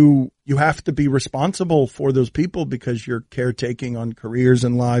so you have to be responsible for those people because you're caretaking on careers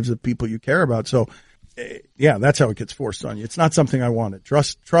and lives of people you care about. So yeah, that's how it gets forced on you. It's not something I wanted.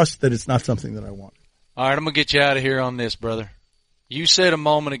 Trust that it's not something that I want. All right, I'm going to get you out of here on this, brother. You said a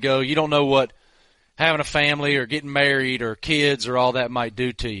moment ago you don't know what having a family or getting married or kids or all that might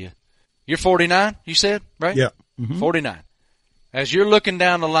do to you. You're 49, you said, right? Yeah. Mm-hmm. 49. As you're looking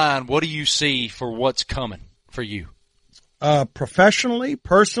down the line, what do you see for what's coming for you? Professionally,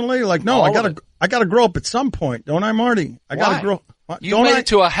 personally, like no, I gotta grow up at some point, don't I, Marty? I gotta grow. You made it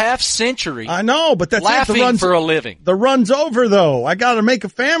to a half century. I know, but that's laughing for a living. The run's over, though. I got to make a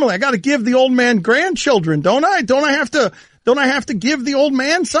family. I got to give the old man grandchildren, don't I? Don't I have to give the old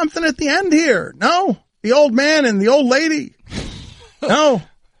man something at the end here? No, the old man and the old lady. No,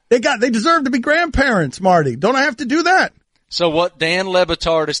 they deserve to be grandparents, Marty. Don't I have to do that? So what Dan Le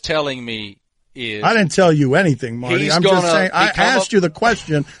Batard is telling me is, I didn't tell you anything, Marty. I'm just saying. I asked you the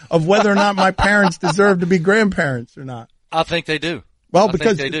question of whether or not my parents deserve to be grandparents or not. I think they do. Well,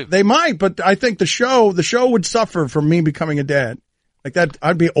 because they might, but I think the show would suffer from me becoming a dad. Like that,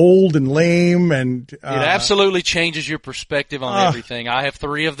 I'd be old and lame and, it absolutely changes your perspective on everything. I have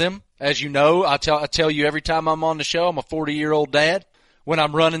 3 of them. As you know, I tell you every time I'm on the show, I'm a 40-year-old dad. When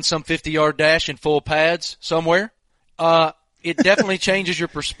I'm running some 50-yard dash in full pads somewhere, it definitely changes your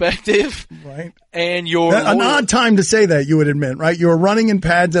perspective. Right. And an odd time to say that, you would admit, right? You were running in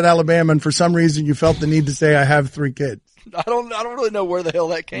pads at Alabama and for some reason you felt the need to say, I have 3 kids. I don't really know where the hell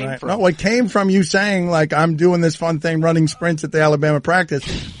that came from. No, it came from you saying like, I'm doing this fun thing, running sprints at the Alabama practice.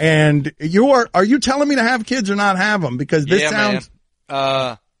 And are you telling me to have kids or not have them? Because this sounds,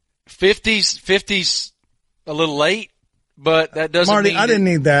 man. 50's a little late, but that doesn't Marty, mean I didn't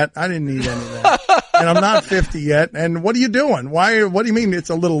need that. I didn't need any of that. And I'm not 50 yet. And what are you doing? What do you mean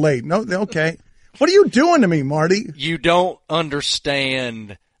it's a little late? No, okay. What are you doing to me, Marty? You don't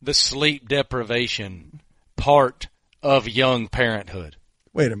understand the sleep deprivation part of young parenthood.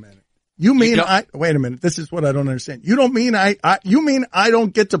 Wait a minute. Wait a minute. This is what I don't understand. You don't mean you mean I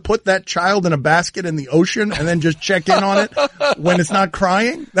don't get to put that child in a basket in the ocean and then just check in on it when it's not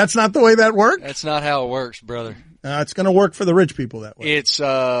crying? That's not the way that works? That's not how it works, brother. It's going to work for the rich people that way.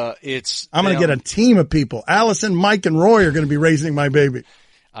 I'm going to get a team of people. Allison, Mike, and Roy are going to be raising my baby.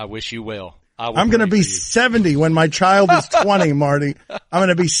 I wish you well. I'm going to be 70 when my child is 20, Marty. I'm going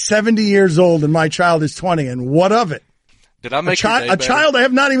to be 70 years old and my child is 20. And what of it? Did I make a child I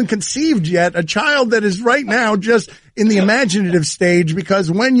have not even conceived yet, a child that is right now just in the imaginative stage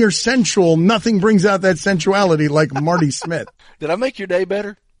because when you're sensual, nothing brings out that sensuality like Marty Smith. Did I make your day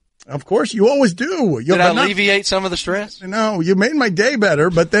better? Of course, you always do. Did I alleviate some of the stress? No, you made my day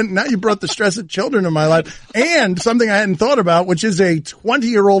better, but then now you brought the stress of children in my life and something I hadn't thought about, which is a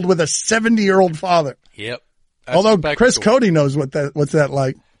 20-year-old with a 70-year-old father. Yep. Although Chris Cody knows what's that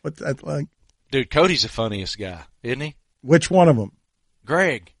like. What's that like? Dude, Cody's the funniest guy, isn't he? Which one of them?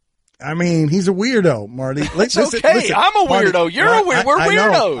 Greg. I mean, he's a weirdo, Marty. Listen, I'm a weirdo. Marty, You're a weirdo. We're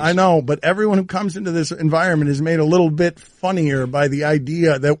weirdos. I know, but everyone who comes into this environment is made a little bit funnier by the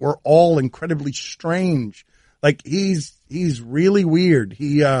idea that we're all incredibly strange. Like he's really weird.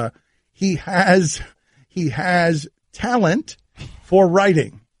 He has talent for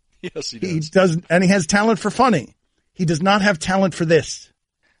writing. Yes, he does. He does, and he has talent for funny. He does not have talent for this.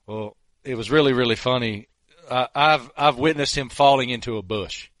 Well, it was really, really funny. I've witnessed him falling into a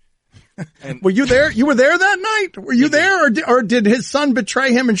bush. And were you there? You were there that night? Were you there, or did his son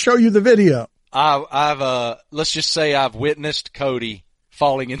betray him and show you the video? Let's just say I've witnessed Cody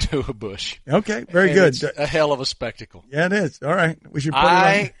falling into a bush. Okay, very good. It's a hell of a spectacle. Yeah, it is. All right, we should put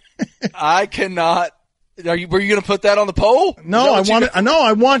it on. I cannot. Were you going to put that on the poll? No,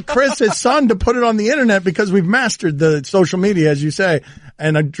 I want Chris, his son, to put it on the internet because we've mastered the social media, as you say.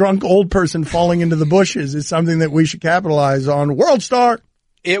 and a drunk old person falling into the bushes is something that we should capitalize on. World Star.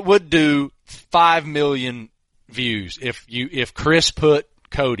 It would do 5 million views if Chris put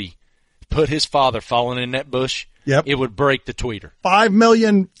his father falling in that bush. Yep. It would break the tweeter. 5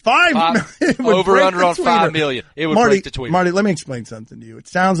 million. Over under on 5 million. It would break the tweeter. Marty, let me explain something to you. It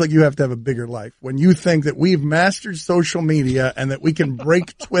sounds like you have to have a bigger life when you think that we've mastered social media and that we can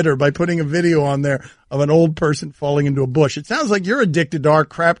break Twitter by putting a video on there of an old person falling into a bush. It sounds like you're addicted to our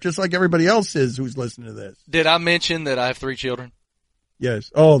crap just like everybody else is who's listening to this. Did I mention that I have 3 children?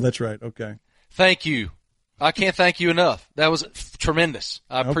 Yes. Oh, that's right. Okay. Thank you. I can't thank you enough. That was tremendous.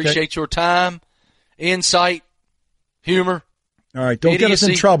 I appreciate your time, insight, humor. All right. Don't get us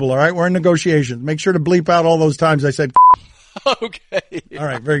in trouble. All right. We're in negotiations. Make sure to bleep out all those times I said. Okay. All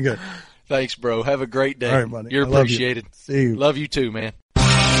right. Very good. Thanks, bro. Have a great day. All right, buddy. You're appreciated. See you. Love you too, man.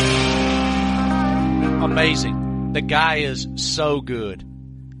 Amazing. The guy is so good.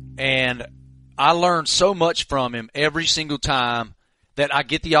 And I learn so much from him every single time that I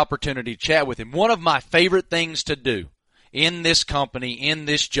get the opportunity to chat with him. One of my favorite things to do in this company, in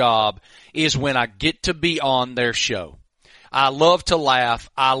this job, is when I get to be on their show. I love to laugh.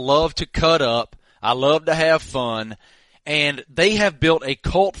 I love to cut up. I love to have fun. And they have built a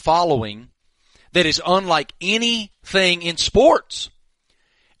cult following that is unlike anything in sports.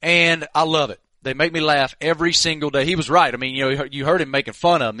 And I love it. They make me laugh every single day. He was right. I mean, you heard him making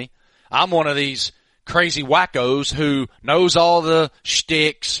fun of me. I'm one of these crazy wackos who knows all the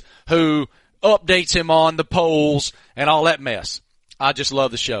shticks, who updates him on the polls and all that mess. I just love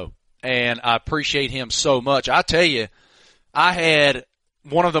the show, and I appreciate him so much. I tell you, I had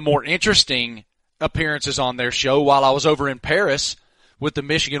one of the more interesting appearances on their show while I was over in Paris with the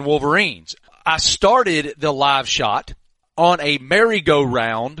Michigan Wolverines. I started the live shot on a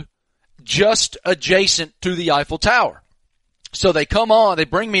merry-go-round just adjacent to the Eiffel Tower. So they come on, they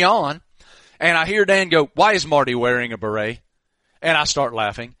bring me on, and I hear Dan go, "Why is Marty wearing a beret?" And I start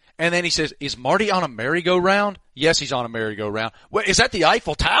laughing. And then he says, "Is Marty on a merry-go-round?" "Yes, he's on a merry-go-round." "What, is that the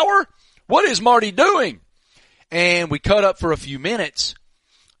Eiffel Tower? What is Marty doing?" And we cut up for a few minutes.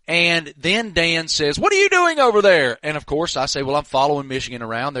 And then Dan says, "What are you doing over there?" And of course I say, "Well, I'm following Michigan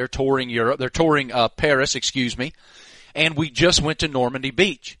around. They're touring Europe. They're touring Paris, excuse me. And we just went to Normandy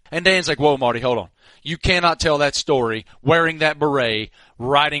Beach." And Dan's like, "Whoa, Marty, hold on. You cannot tell that story wearing that beret,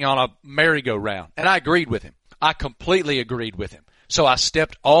 riding on a merry-go-round." And I agreed with him. I completely agreed with him. So I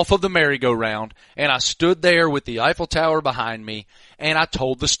stepped off of the merry-go-round, and I stood there with the Eiffel Tower behind me, and I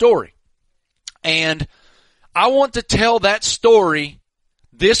told the story. And I want to tell that story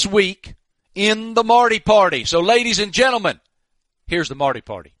this week in the Marty Party. So, ladies and gentlemen, here's the Marty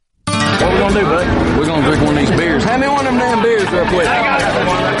Party. What we going to do, bud? We're going to drink one of these beers. Hand me one of them damn beers real quick.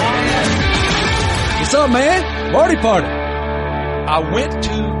 What's up, man? Marty Party. I went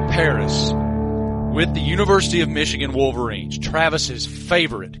to Paris with the University of Michigan Wolverines, Travis's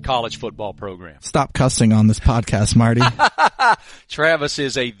favorite college football program. Stop cussing on this podcast, Marty. Travis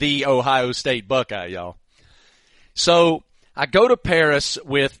is the Ohio State Buckeye, y'all. So I go to Paris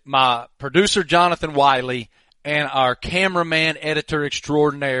with my producer, Jonathan Wiley, and our cameraman, editor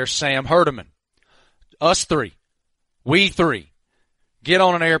extraordinaire, Sam Herdeman. Us three. We three. Get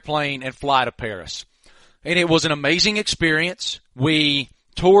on an airplane and fly to Paris. And it was an amazing experience. We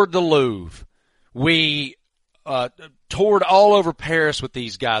toured the Louvre. We toured all over Paris with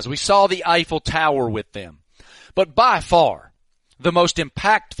these guys. We saw the Eiffel Tower with them. But by far, the most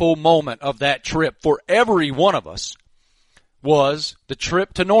impactful moment of that trip for every one of us was the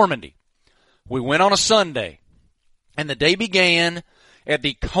trip to Normandy. We went on a Sunday, and the day began at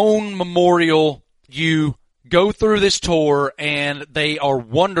the Cone Memorial. You go through this tour, and they are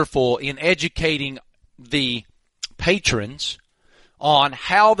wonderful in educating the patrons on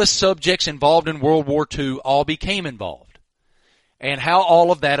how the subjects involved in World War II all became involved and how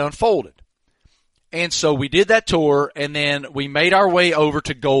all of that unfolded. And so we did that tour, and then we made our way over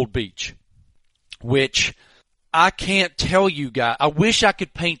to Gold Beach, which I can't tell you guys. I wish I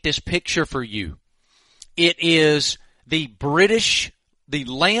could paint this picture for you. It is the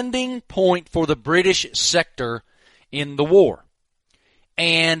landing point for the British sector in the war.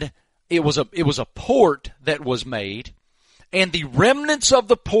 And it was a port that was made, and the remnants of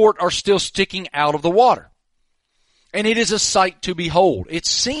the port are still sticking out of the water. And it is a sight to behold. It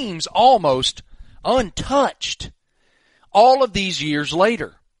seems almost untouched all of these years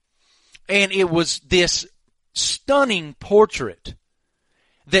later. And it was this stunning portrait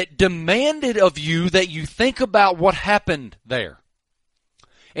that demanded of you that you think about what happened there.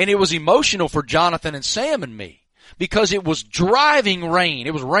 And it was emotional for Jonathan and Sam and me, because it was driving rain.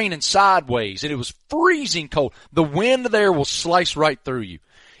 It was raining sideways, and it was freezing cold. The wind there will slice right through you.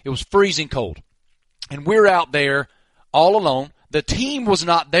 It was freezing cold. And we're out there all alone. The team was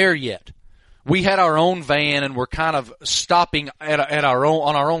not there yet. We had our own van, and we're kind of stopping on our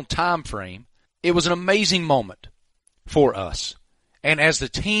own time frame. It was an amazing moment for us. And as the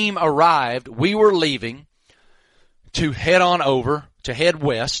team arrived, we were leaving to head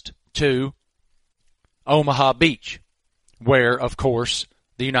west to Omaha Beach, where, of course,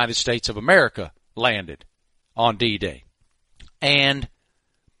 the United States of America landed on D-Day. And,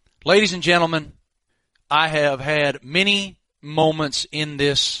 ladies and gentlemen, I have had many moments in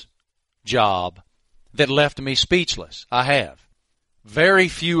this job that left me speechless. I have. Very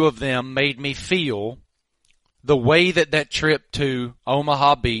few of them made me feel the way that trip to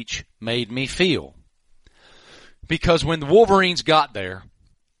Omaha Beach made me feel. Because when the Wolverines got there,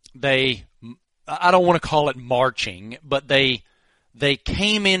 I don't want to call it marching, but they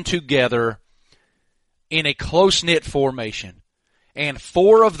came in together in a close-knit formation. And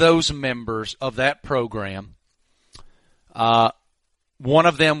 4 of those members of that program, one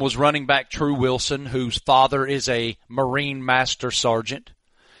of them was running back True Wilson, whose father is a Marine Master Sergeant.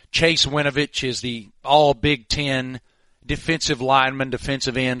 Chase Winovich is the all-Big Ten defensive lineman,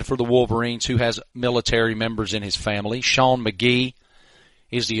 defensive end for the Wolverines, who has military members in his family. Sean McGee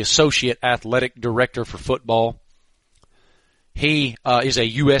is the Associate Athletic Director for football. He is a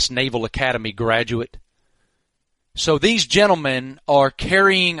U.S. Naval Academy graduate. So these gentlemen are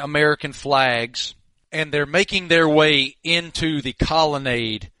carrying American flags, and they're making their way into the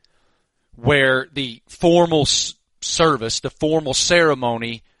colonnade where the formal service, the formal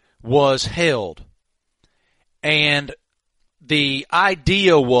ceremony was held. And the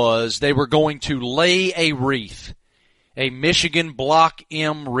idea was they were going to lay a wreath, a Michigan Block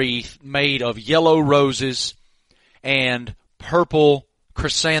M wreath made of yellow roses and purple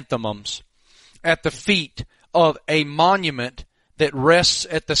chrysanthemums at the feet of a monument that rests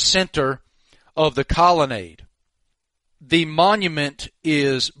at the center of the colonnade. The monument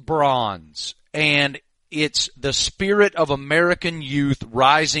is bronze, and it's the spirit of American youth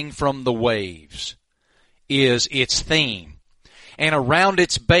rising from the waves is its theme. And around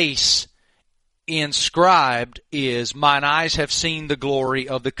its base inscribed is, "Mine eyes have seen the glory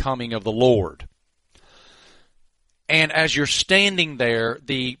of the coming of the Lord." And as you're standing there,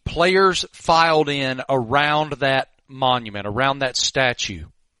 the players filed in around that monument, around that statue.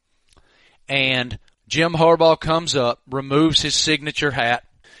 And Jim Harbaugh comes up, removes his signature hat,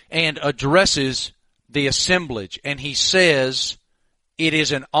 and addresses the assemblage. And he says, "It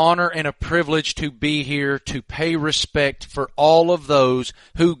is an honor and a privilege to be here to pay respect for all of those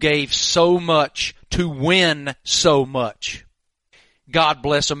who gave so much to win so much. God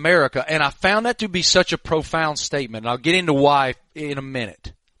bless America." And I found that to be such a profound statement. And I'll get into why in a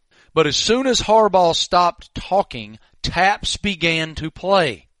minute. But as soon as Harbaugh stopped talking, taps began to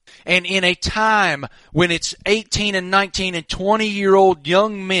play. And in a time when it's 18 and 19 and 20-year-old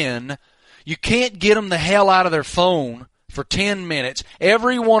young men, you can't get them the hell out of their phone for 10 minutes.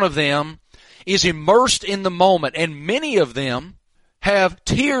 Every one of them is immersed in the moment, and many of them have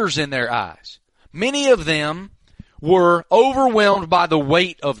tears in their eyes. Many of them were overwhelmed by the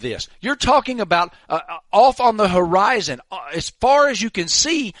weight of this. You're talking about off on the horizon, as far as you can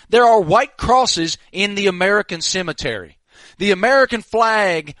see, there are white crosses in the American cemetery. The American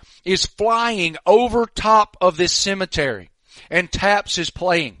flag is flying over top of this cemetery, and taps is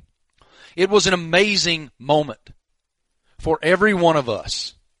playing. It was an amazing moment for every one of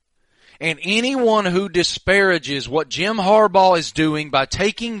us. And anyone who disparages what Jim Harbaugh is doing by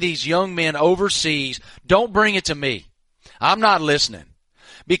taking these young men overseas, don't bring it to me. I'm not listening,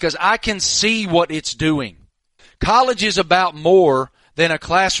 because I can see what it's doing. College is about more than a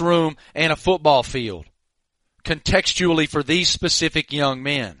classroom and a football field, contextually for these specific young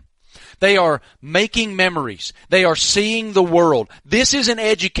men. They are making memories. They are seeing the world. This is an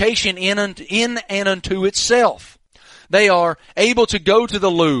education in and unto itself. They are able to go to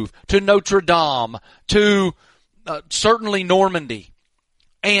the Louvre, to Notre Dame, to certainly Normandy,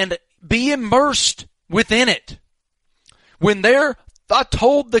 and be immersed within it. I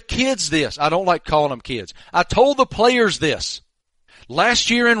told the kids this. I don't like calling them kids. I told the players this last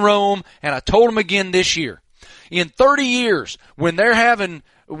year in Rome, and I told them again this year. In 30 years, when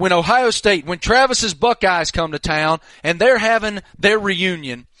Ohio State, when Travis's Buckeyes come to town, and they're having their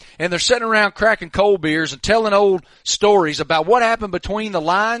reunion, and they're sitting around cracking cold beers and telling old stories about what happened between the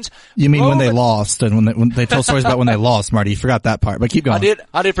lines. You mean when they lost, and when they tell stories about when they lost, Marty? You forgot that part, but keep going.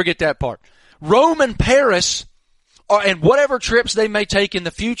 I did forget that part. Rome and Paris and whatever trips they may take in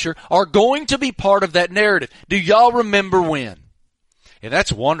the future are going to be part of that narrative. Do y'all remember when? And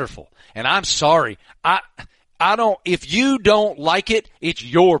that's wonderful. And I'm sorry. I don't, if you don't like it, it's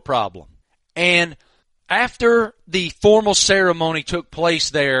your problem. And after the formal ceremony took place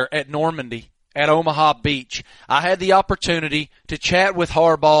there at Normandy, at Omaha Beach, I had the opportunity to chat with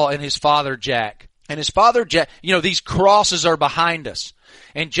Harbaugh and his father, Jack. And his father, Jack, these crosses are behind us.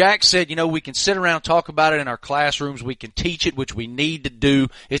 And Jack said, we can sit around and talk about it in our classrooms. We can teach it, which we need to do.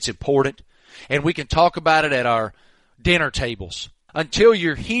 It's important. And we can talk about it at our dinner tables. Until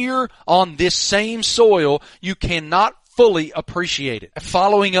you're here on this same soil, you cannot fully appreciate it.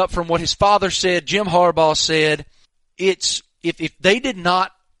 Following up from what his father said, Jim Harbaugh said, if they did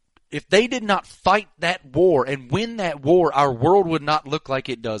not fight that war and win that war, our world would not look like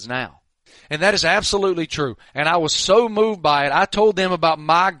it does now. And that is absolutely true. And I was so moved by it, I told them about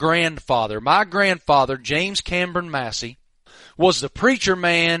my grandfather. My grandfather, James Cameron Massey, was the preacher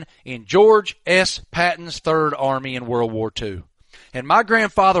man in George S. Patton's Third Army in World War II. And my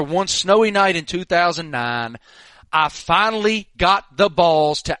grandfather, one snowy night in 2009, I finally got the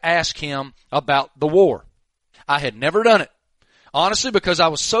balls to ask him about the war. I had never done it. Honestly, because I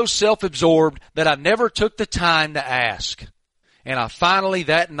was so self-absorbed that I never took the time to ask. And I finally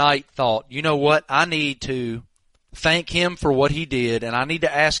that night thought, you know what, I need to thank him for what he did, and I need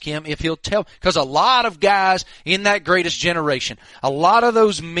to ask him if he'll tell. Because a lot of guys in that greatest generation, a lot of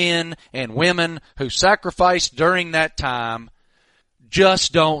those men and women who sacrificed during that time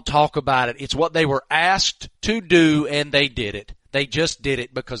just don't talk about it. It's what they were asked to do, and they did it. They just did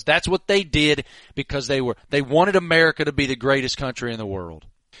it because that's what they did, because they wanted America to be the greatest country in the world.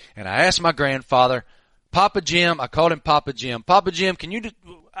 And I asked my grandfather, Papa Jim, I called him Papa Jim. Papa Jim,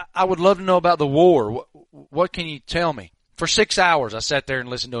 I would love to know about the war. What can you tell me? For 6 hours, I sat there and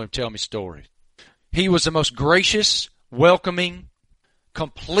listened to him tell me stories. He was the most gracious, welcoming,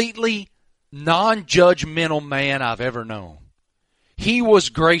 completely non-judgmental man I've ever known. He was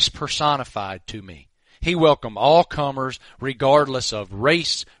grace personified to me. He welcomed all comers, regardless of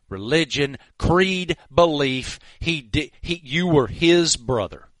race, religion, creed, belief. You were his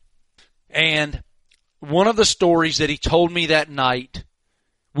brother. And one of the stories that he told me that night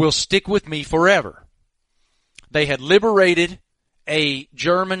will stick with me forever. They had liberated a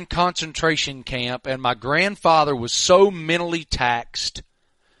German concentration camp, and my grandfather was so mentally taxed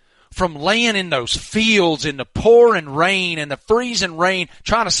from laying in those fields in the pouring rain and the freezing rain,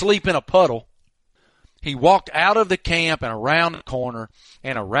 trying to sleep in a puddle. He walked out of the camp and around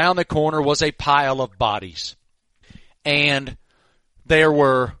the corner was a pile of bodies. And there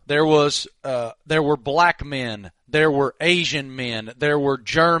were black men, there were Asian men, there were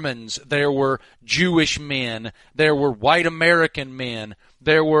Germans, there were Jewish men, there were white American men,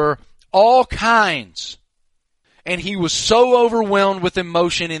 there were all kinds. And he was so overwhelmed with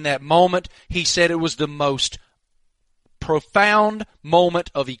emotion in that moment, he said it was the most profound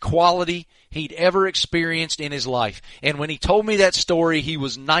moment of equality he'd ever experienced in his life. And when he told me that story, he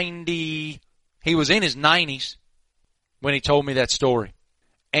was in his 90s when he told me that story.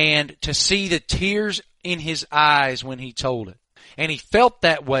 And to see the tears in his eyes when he told it. And he felt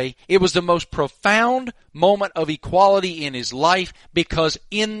that way. It was the most profound moment of equality in his life, because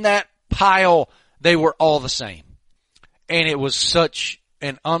in that pile, they were all the same. And it was such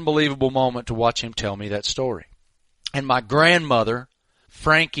an unbelievable moment to watch him tell me that story. And my grandmother,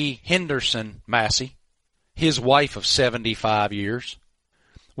 Frankie Henderson Massey, his wife of 75 years,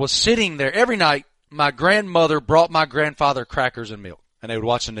 was sitting there every night. My grandmother brought my grandfather crackers and milk, and they would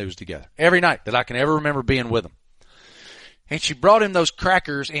watch the news together every night that I can ever remember being with them. And she brought him those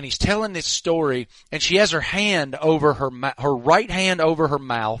crackers, and he's telling this story, and she has her hand over her right hand over her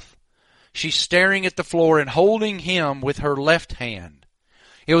mouth. She's staring at the floor and holding him with her left hand.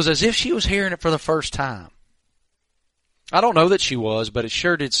 It was as if she was hearing it for the first time. I don't know that she was, but it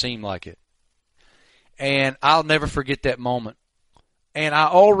sure did seem like it. And I'll never forget that moment. And I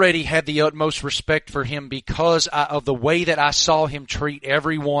already had the utmost respect for him because of the way that I saw him treat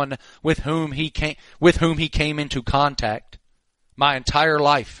everyone with whom he came into contact my entire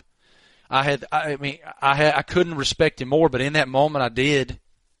life. I couldn't respect him more, but in that moment I did,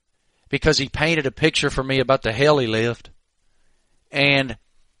 because he painted a picture for me about the hell he lived. And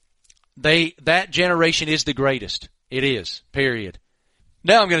that generation is the greatest. It is, period.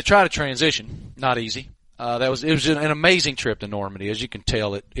 Now I'm going to try to transition. Not easy. It was an amazing trip to Normandy. As you can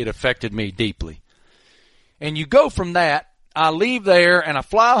tell, it affected me deeply. And you go from that, I leave there and I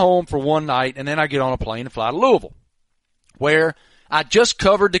fly home for one night, and then I get on a plane and fly to Louisville, where I just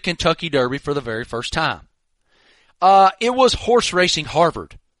covered the Kentucky Derby for the very first time. It was horse racing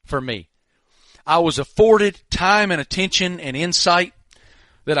Harvard for me. I was afforded time and attention and insight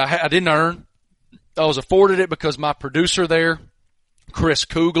that I didn't earn. I was afforded it because my producer there, Chris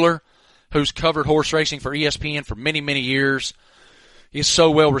Kugler, who's covered horse racing for ESPN for many, many years, is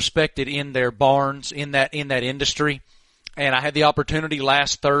so well respected in their barns, in that industry. And I had the opportunity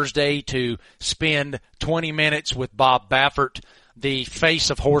last Thursday to spend 20 minutes with Bob Baffert, the face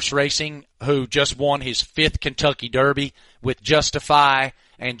of horse racing, who just won his 5th Kentucky Derby with Justify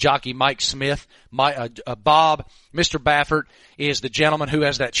and jockey Mike Smith. Bob, Mr. Baffert, is the gentleman who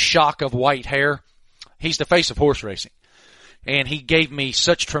has that shock of white hair. He's the face of horse racing. And he gave me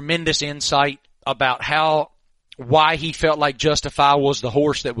such tremendous insight about why he felt like Justify was the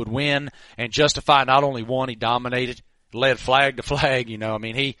horse that would win. And Justify not only won, he dominated, led flag to flag.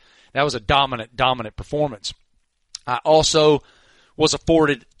 That was a dominant performance. I also was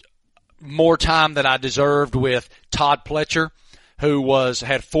afforded more time than I deserved with Todd Pletcher, who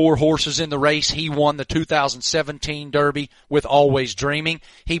had 4 horses in the race. He won the 2017 Derby with Always Dreaming.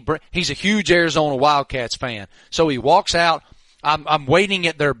 He's a huge Arizona Wildcats fan. So he walks out. I'm waiting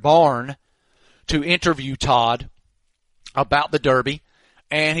at their barn to interview Todd about the Derby.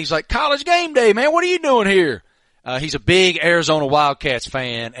 And he's like, "College game day, man. What are you doing here?" He's a big Arizona Wildcats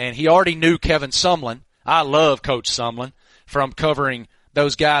fan, and he already knew Kevin Sumlin. I love Coach Sumlin from covering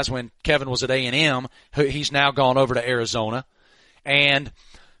those guys when Kevin was at A&M. He's now gone over to Arizona. And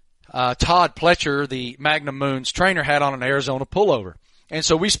Todd Pletcher, the Magnum Moons trainer, had on an Arizona pullover. And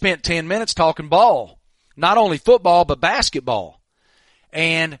so we spent 10 minutes talking ball. Not only football, but basketball.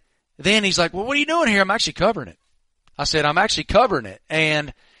 And then he's like, "Well, what are you doing here?" "I'm actually covering it." I said, "I'm actually covering it."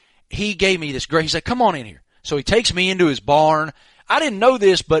 And he gave me this great, he said, "Come on in here." So he takes me into his barn. I didn't know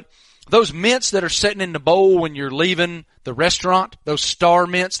this, but those mints that are sitting in the bowl when you're leaving the restaurant, those star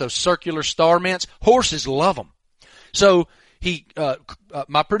mints, those circular star mints, horses love them. So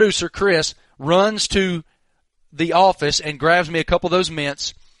my producer, Chris, runs to the office and grabs me a couple of those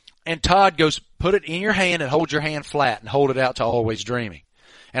mints, and Todd goes, "Put it in your hand and hold your hand flat and hold it out to Always Dreaming."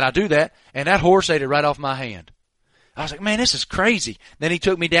 And I do that, and that horse ate it right off my hand. I was like, "Man, this is crazy." Then he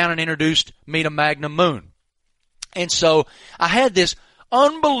took me down and introduced me to Magnum Moon. And so I had this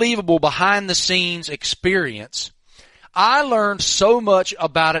unbelievable behind-the-scenes experience. I learned so much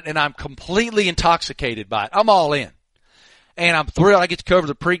about it, and I'm completely intoxicated by it. I'm all in. And I'm thrilled I get to cover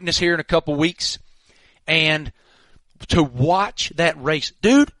the Preakness here in a couple weeks. And to watch that race.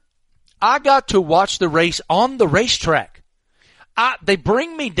 Dude, I got to watch the race on the racetrack. They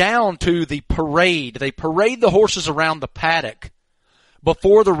bring me down to the parade. They parade the horses around the paddock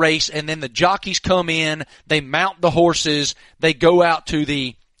before the race, and then the jockeys come in, they mount the horses, they go out to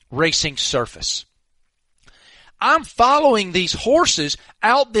the racing surface. I'm following these horses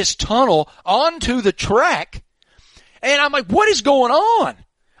out this tunnel onto the track, and I'm like, what is going on?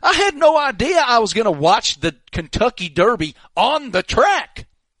 I had no idea I was going to watch the Kentucky Derby on the track.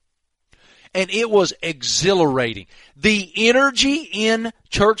 And it was exhilarating. The energy in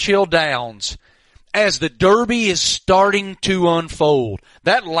Churchill Downs as the Derby is starting to unfold,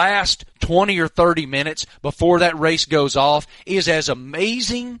 that last 20 or 30 minutes before that race goes off is as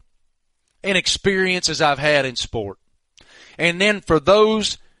amazing an experience as I've had in sport. And then for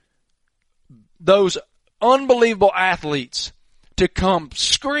those unbelievable athletes to come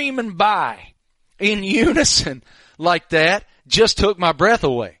screaming by in unison like that just took my breath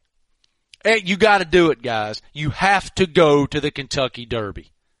away. Hey, you got to do it, guys. You have to go to the Kentucky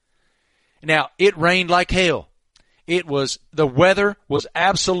Derby. Now, it rained like hell. The weather was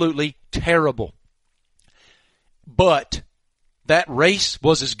absolutely terrible. But that race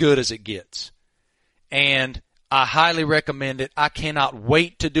was as good as it gets. And I highly recommend it. I cannot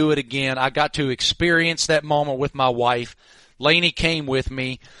wait to do it again. I got to experience that moment with my wife. Lainey came with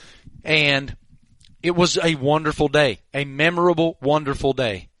me, and it was a wonderful day, a memorable, wonderful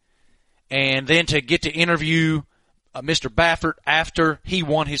day. And then to get to interview Mr. Baffert after he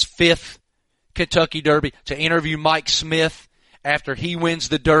won his 5th Kentucky Derby, to interview Mike Smith after he wins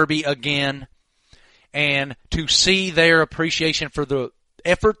the Derby again, and to see their appreciation for the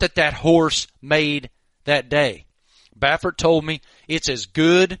effort that horse made that day. Baffert told me it's as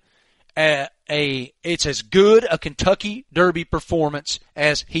good a Kentucky Derby performance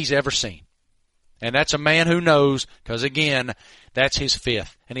as he's ever seen. And that's a man who knows, because again, that's his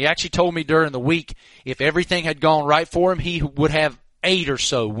 5th. And he actually told me during the week, if everything had gone right for him, he would have 8 or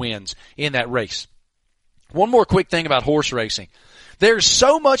so wins in that race. One more quick thing about horse racing. There's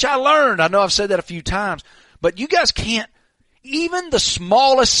so much I learned. I know I've said that a few times, but you guys can't, even the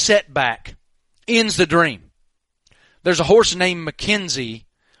smallest setback ends the dream. There's a horse named Mackenzie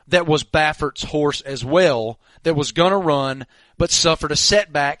that was Baffert's horse as well that was going to run, but suffered a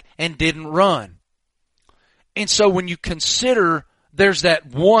setback and didn't run. And so when you consider there's that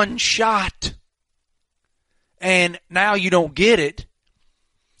one shot and now you don't get it,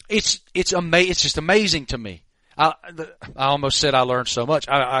 it's just amazing to me. I almost said I learned so much.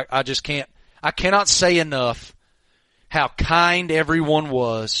 I just can't. I cannot say enough how kind everyone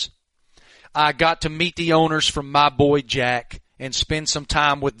was. I got to meet the owners from My Boy Jack and spend some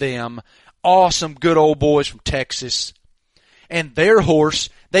time with them. Awesome, good old boys from Texas. And their horse,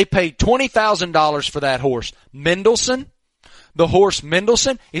 they paid $20,000 for that horse. Mendelssohn, the horse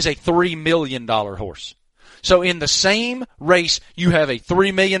Mendelssohn, is a $3 million horse. So in the same race, you have a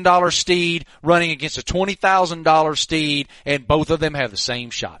 $3 million steed running against a $20,000 steed, and both of them have the same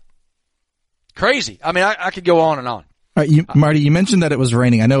shot. Crazy. I mean, I could go on and on. All right, Marty, you mentioned that it was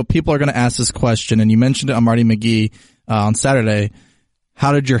raining. I know people are going to ask this question, and you mentioned it on Marty McGee on Saturday.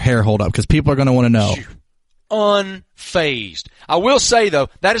 How did your hair hold up? Because people are going to want to know. Unfazed. I will say, though,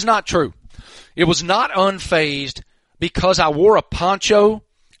 that is not true. It was not unfazed because I wore a poncho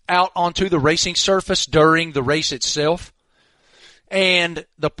out onto the racing surface during the race itself. And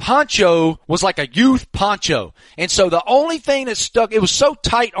the poncho was like a youth poncho. And so the only thing that stuck, it was so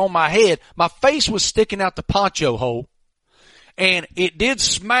tight on my head, my face was sticking out the poncho hole. And it did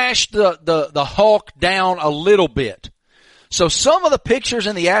smash the hulk down a little bit. So some of the pictures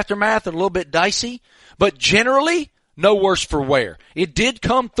in the aftermath are a little bit dicey, but generally, no worse for wear. It did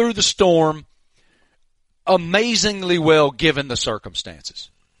come through the storm amazingly well given the circumstances.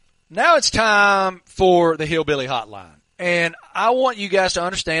 Now it's time for the Hillbilly Hotline. And I want you guys to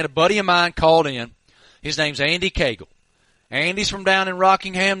understand, a buddy of mine called in. His name's Andy Cagle. Andy's from down in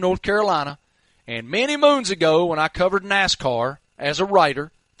Rockingham, North Carolina. And many moons ago, when I covered NASCAR as a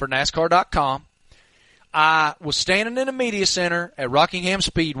writer for NASCAR.com, I was standing in a media center at Rockingham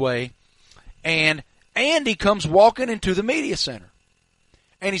Speedway, and Andy comes walking into the media center.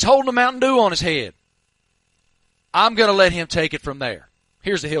 And he's holding a Mountain Dew on his head. I'm going to let him take it from there.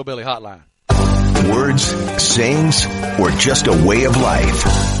 Here's the Hillbilly Hotline. Words, sayings, or just a way of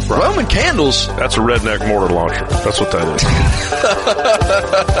life. Roman candles. That's a redneck mortar launcher. That's what that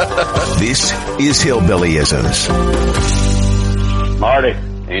is. This is Hillbillyisms. Marty,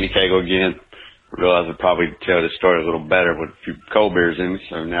 Andy Cagle again. I realize I'd probably tell this story a little better with a few cold beers in me,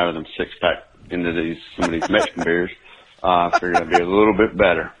 so now that I'm six-pack into some of these Mexican beers, I figured I'd be a little bit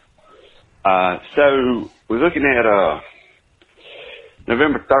better. So we're looking at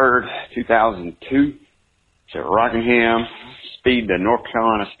November 3rd, 2002. It's at Rockingham, the North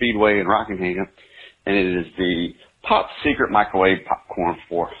Carolina Speedway in Rockingham, and it is the Top Secret Microwave Popcorn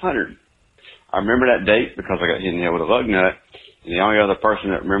 400. I remember that date because I got hit in the head with a lug nut, and the only other person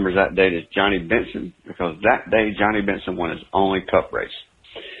that remembers that date is Johnny Benson, because that day Johnny Benson won his only cup race.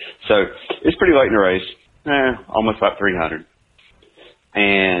 So it's pretty late in the race, almost about 300,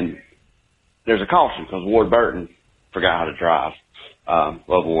 and there's a caution because Ward Burton forgot how to drive.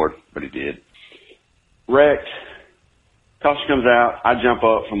 Love Ward, but he did. Wrecked. Caution comes out. I jump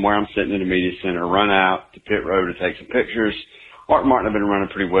up from where I'm sitting in the media center, run out to pit road to take some pictures. Mark Martin had been running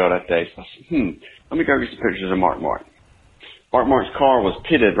pretty well that day, so I said, let me go get some pictures of Mark Martin. Mark Martin's car was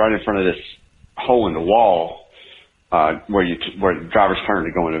pitted right in front of this hole in the wall where the drivers turn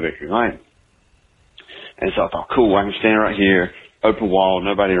to go into victory lane. And so I thought, cool, I can stand right here, open wall,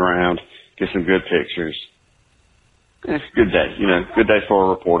 nobody around, get some good pictures. It's a good day, good day for a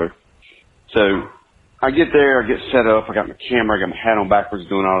reporter. So I get there, I get set up, I got my camera, I got my hat on backwards,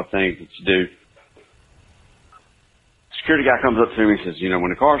 doing all the things that you do. Security guy comes up to me and says, when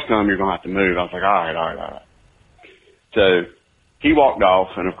the cars come, you're going to have to move. I was like, all right. So he walked off,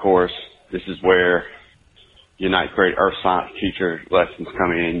 and of course, this is where your ninth grade earth science teacher lessons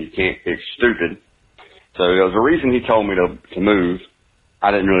come in. You can't be stupid. So there was a reason he told me to move.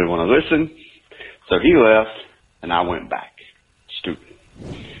 I didn't really want to listen. So he left, and I went back. Stupid.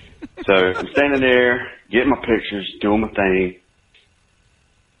 So I'm standing there, getting my pictures, doing my thing.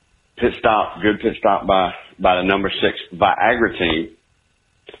 Pit stop, good pit stop by the number 6 Viagra team.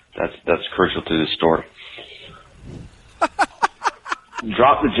 That's crucial to this story.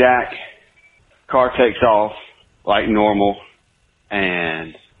 Drop the jack, car takes off like normal,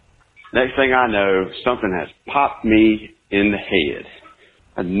 and next thing I know, something has popped me in the head.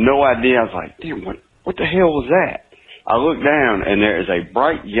 I had no idea. I was like, damn, what the hell was that? I look down, and there is a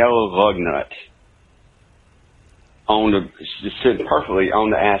bright yellow lug nut just sitting perfectly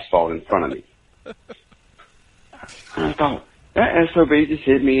on the asphalt in front of me. And I thought, that SOB just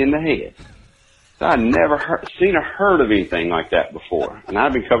hit me in the head. So I'd never seen or heard of anything like that before. And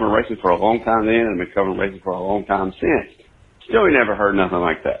I've been covering racing for a long time then, and I've been covering racing for a long time since. Still never heard nothing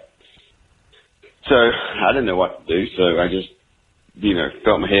like that. So I didn't know what to do, so I just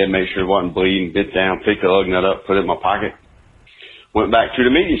felt my head, made sure it wasn't bleeding, bent down, picked the lug nut up, put it in my pocket, went back to the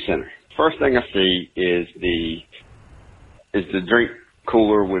media center. First thing I see is the drink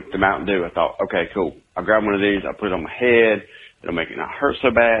cooler with the Mountain Dew. I thought, okay, cool. I'll grab one of these. I'll put it on my head. It'll make it not hurt so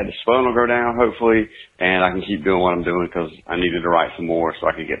bad. The swelling will go down, hopefully, and I can keep doing what I'm doing because I needed to write some more so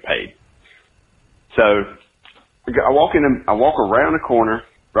I could get paid. So I walk around the corner.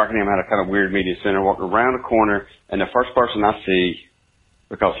 Rockingham had a kind of weird media center. Walk around the corner, and the first person I see,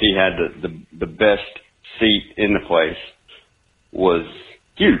 because he had the best seat in the place, was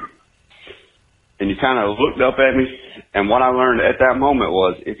you. And you kind of looked up at me, and what I learned at that moment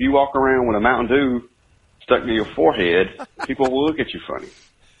was if you walk around with a Mountain Dew stuck to your forehead, people will look at you funny.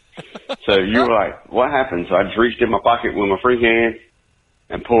 So you were like, what happened? So I just reached in my pocket with my free hand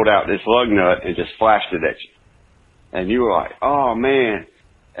and pulled out this lug nut and just flashed it at you. And you were like, oh, man.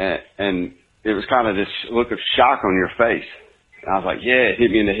 And it was kind of this look of shock on your face. And I was like, yeah, it hit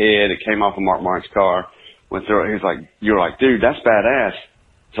me in the head. It came off of Mark Martin's car. Went through it. He was like, you were like, dude, that's badass.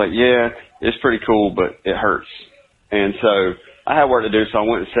 It's like, yeah, it's pretty cool, but it hurts. And so I had work to do, so I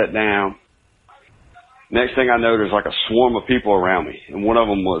went and sat down. Next thing I know, there's like a swarm of people around me. And one of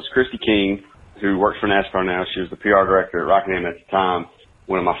them was Christy King, who works for NASCAR now. She was the PR director at Rockingham at the time.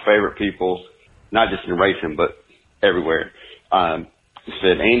 One of my favorite people, not just in racing, but everywhere.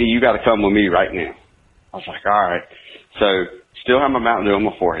 Said, Andy, you got to come with me right now. I was like, all right. So still have my Mountain Dew on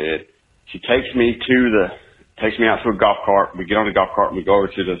my forehead. She takes me out to a golf cart. We get on the golf cart and we go over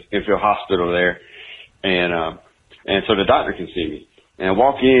to the infield hospital there. And so the doctor can see me. And I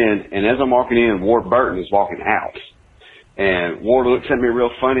walk in, and as I'm walking in, Ward Burton is walking out. And Ward looks at me real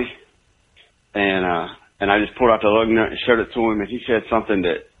funny. And I just pulled out the lug nut and showed it to him, and he said something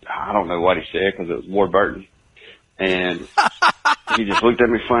that I don't know what he said because it was Ward Burton. And he just looked at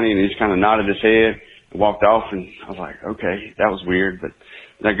me funny, and he just kind of nodded his head and walked off. And I was like, okay, that was weird. But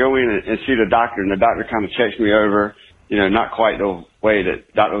I go in and see the doctor, and the doctor kind of checks me over, not quite the way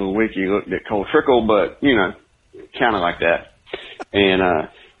that Dr. Lewicki looked at Cole Trickle, but, kind of like that. And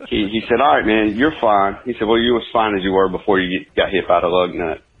he said, all right, man, you're fine. He said, well, you were as fine as you were before you got hit by the lug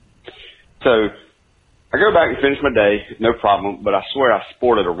nut. So I go back and finish my day, no problem, but I swear I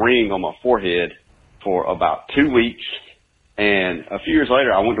sported a ring on my forehead for about 2 weeks. And a few years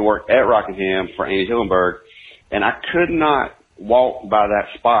later, I went to work at Rockingham for Andy Hillenberg, and I could not walk by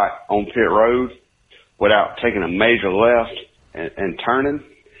that spot on pit road without taking a major left and turning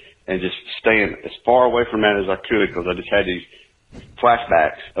and just staying as far away from that as I could because I just had these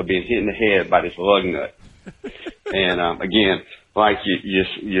flashbacks of being hit in the head by this lug nut. And again, like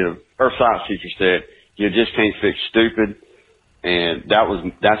your earth science teacher said, you just can't fix stupid. And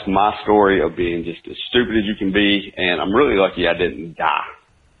that's my story of being just as stupid as you can be. And I'm really lucky I didn't die.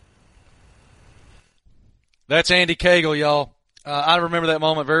 That's Andy Cagle, y'all. I remember that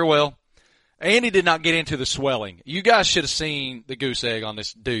moment very well. Andy did not get into the swelling. You guys should have seen the goose egg on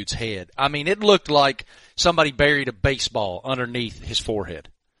this dude's head. I mean, it looked like somebody buried a baseball underneath his forehead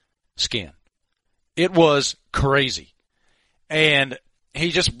skin. It was crazy. And he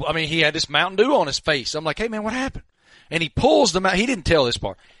had this Mountain Dew on his face. I'm like, hey, man, what happened? And he pulls he didn't tell this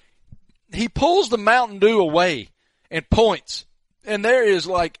part. He pulls the Mountain Dew away and points. And there is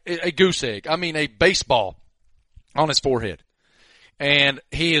like a goose egg. I mean, a baseball on his forehead. And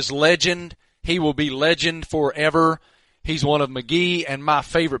he is legend. He will be legend forever. He's one of McGee and my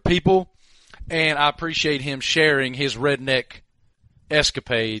favorite people. And I appreciate him sharing his redneck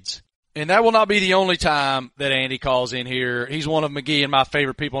escapades. And that will not be the only time that Andy calls in here. He's one of McGee and my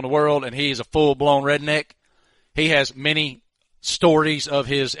favorite people in the world, and he is a full-blown redneck. He has many stories of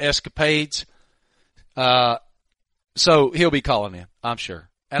his escapades. So he'll be calling in, I'm sure.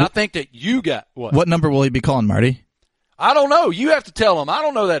 And I think that you got what? What number will he be calling, Marty? I don't know. You have to tell him. I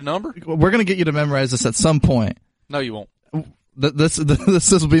don't know that number. We're going to get you to memorize this at some point. No, you won't. This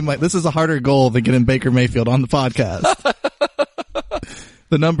is a harder goal than getting Baker Mayfield on the podcast.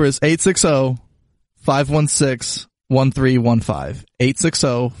 The number is 860-516-1315.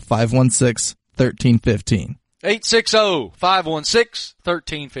 860-516-1315.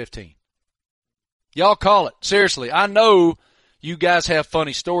 860-516-1315. Y'all call it. Seriously, I know you guys have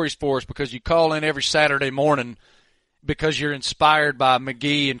funny stories for us because you call in every Saturday morning because you're inspired by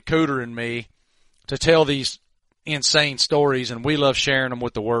McGee and Cooter and me to tell these insane stories, and we love sharing them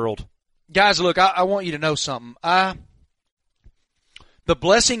with the world. Guys, look, I want you to know something. The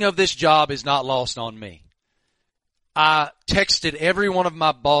blessing of this job is not lost on me. I texted every one of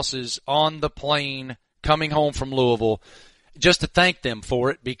my bosses on the plane coming home from Louisville just to thank them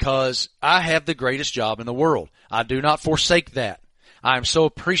for it because I have the greatest job in the world. I do not forsake that. I am so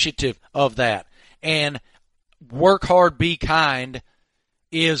appreciative of that. And work hard, be kind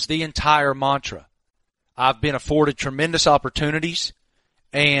is the entire mantra. I've been afforded tremendous opportunities,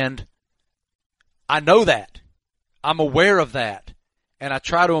 and I know that. I'm aware of that, and I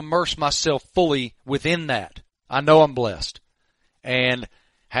try to immerse myself fully within that. I know I'm blessed. And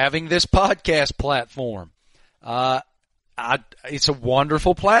having this podcast platform, it's a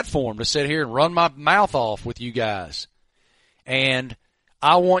wonderful platform to sit here and run my mouth off with you guys. And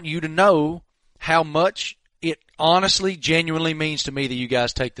I want you to know how much it honestly, genuinely means to me that you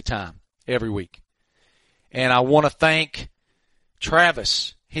guys take the time every week. And I want to thank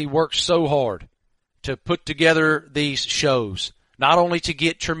Travis. He works so hard to put together these shows, not only to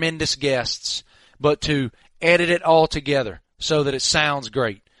get tremendous guests, but to edit it all together so that it sounds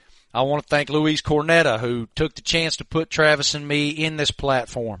great. I want to thank Luis Cornetta, who took the chance to put Travis and me in this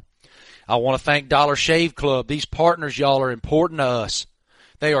platform. I want to thank Dollar Shave Club. These partners, y'all, are important to us.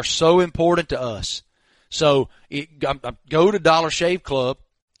 They are so important to us. So go to Dollar Shave Club,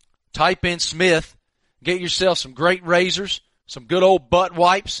 type in Smith, get yourself some great razors, some good old butt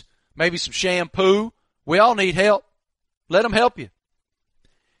wipes, maybe some shampoo. We all need help. Let them help you.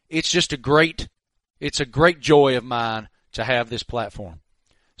 It's a great joy of mine to have this platform.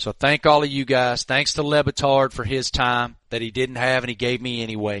 So thank all of you guys. Thanks to Le Batard for his time that he didn't have and he gave me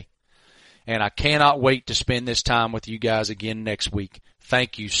anyway. And I cannot wait to spend this time with you guys again next week.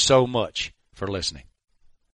 Thank you so much for listening.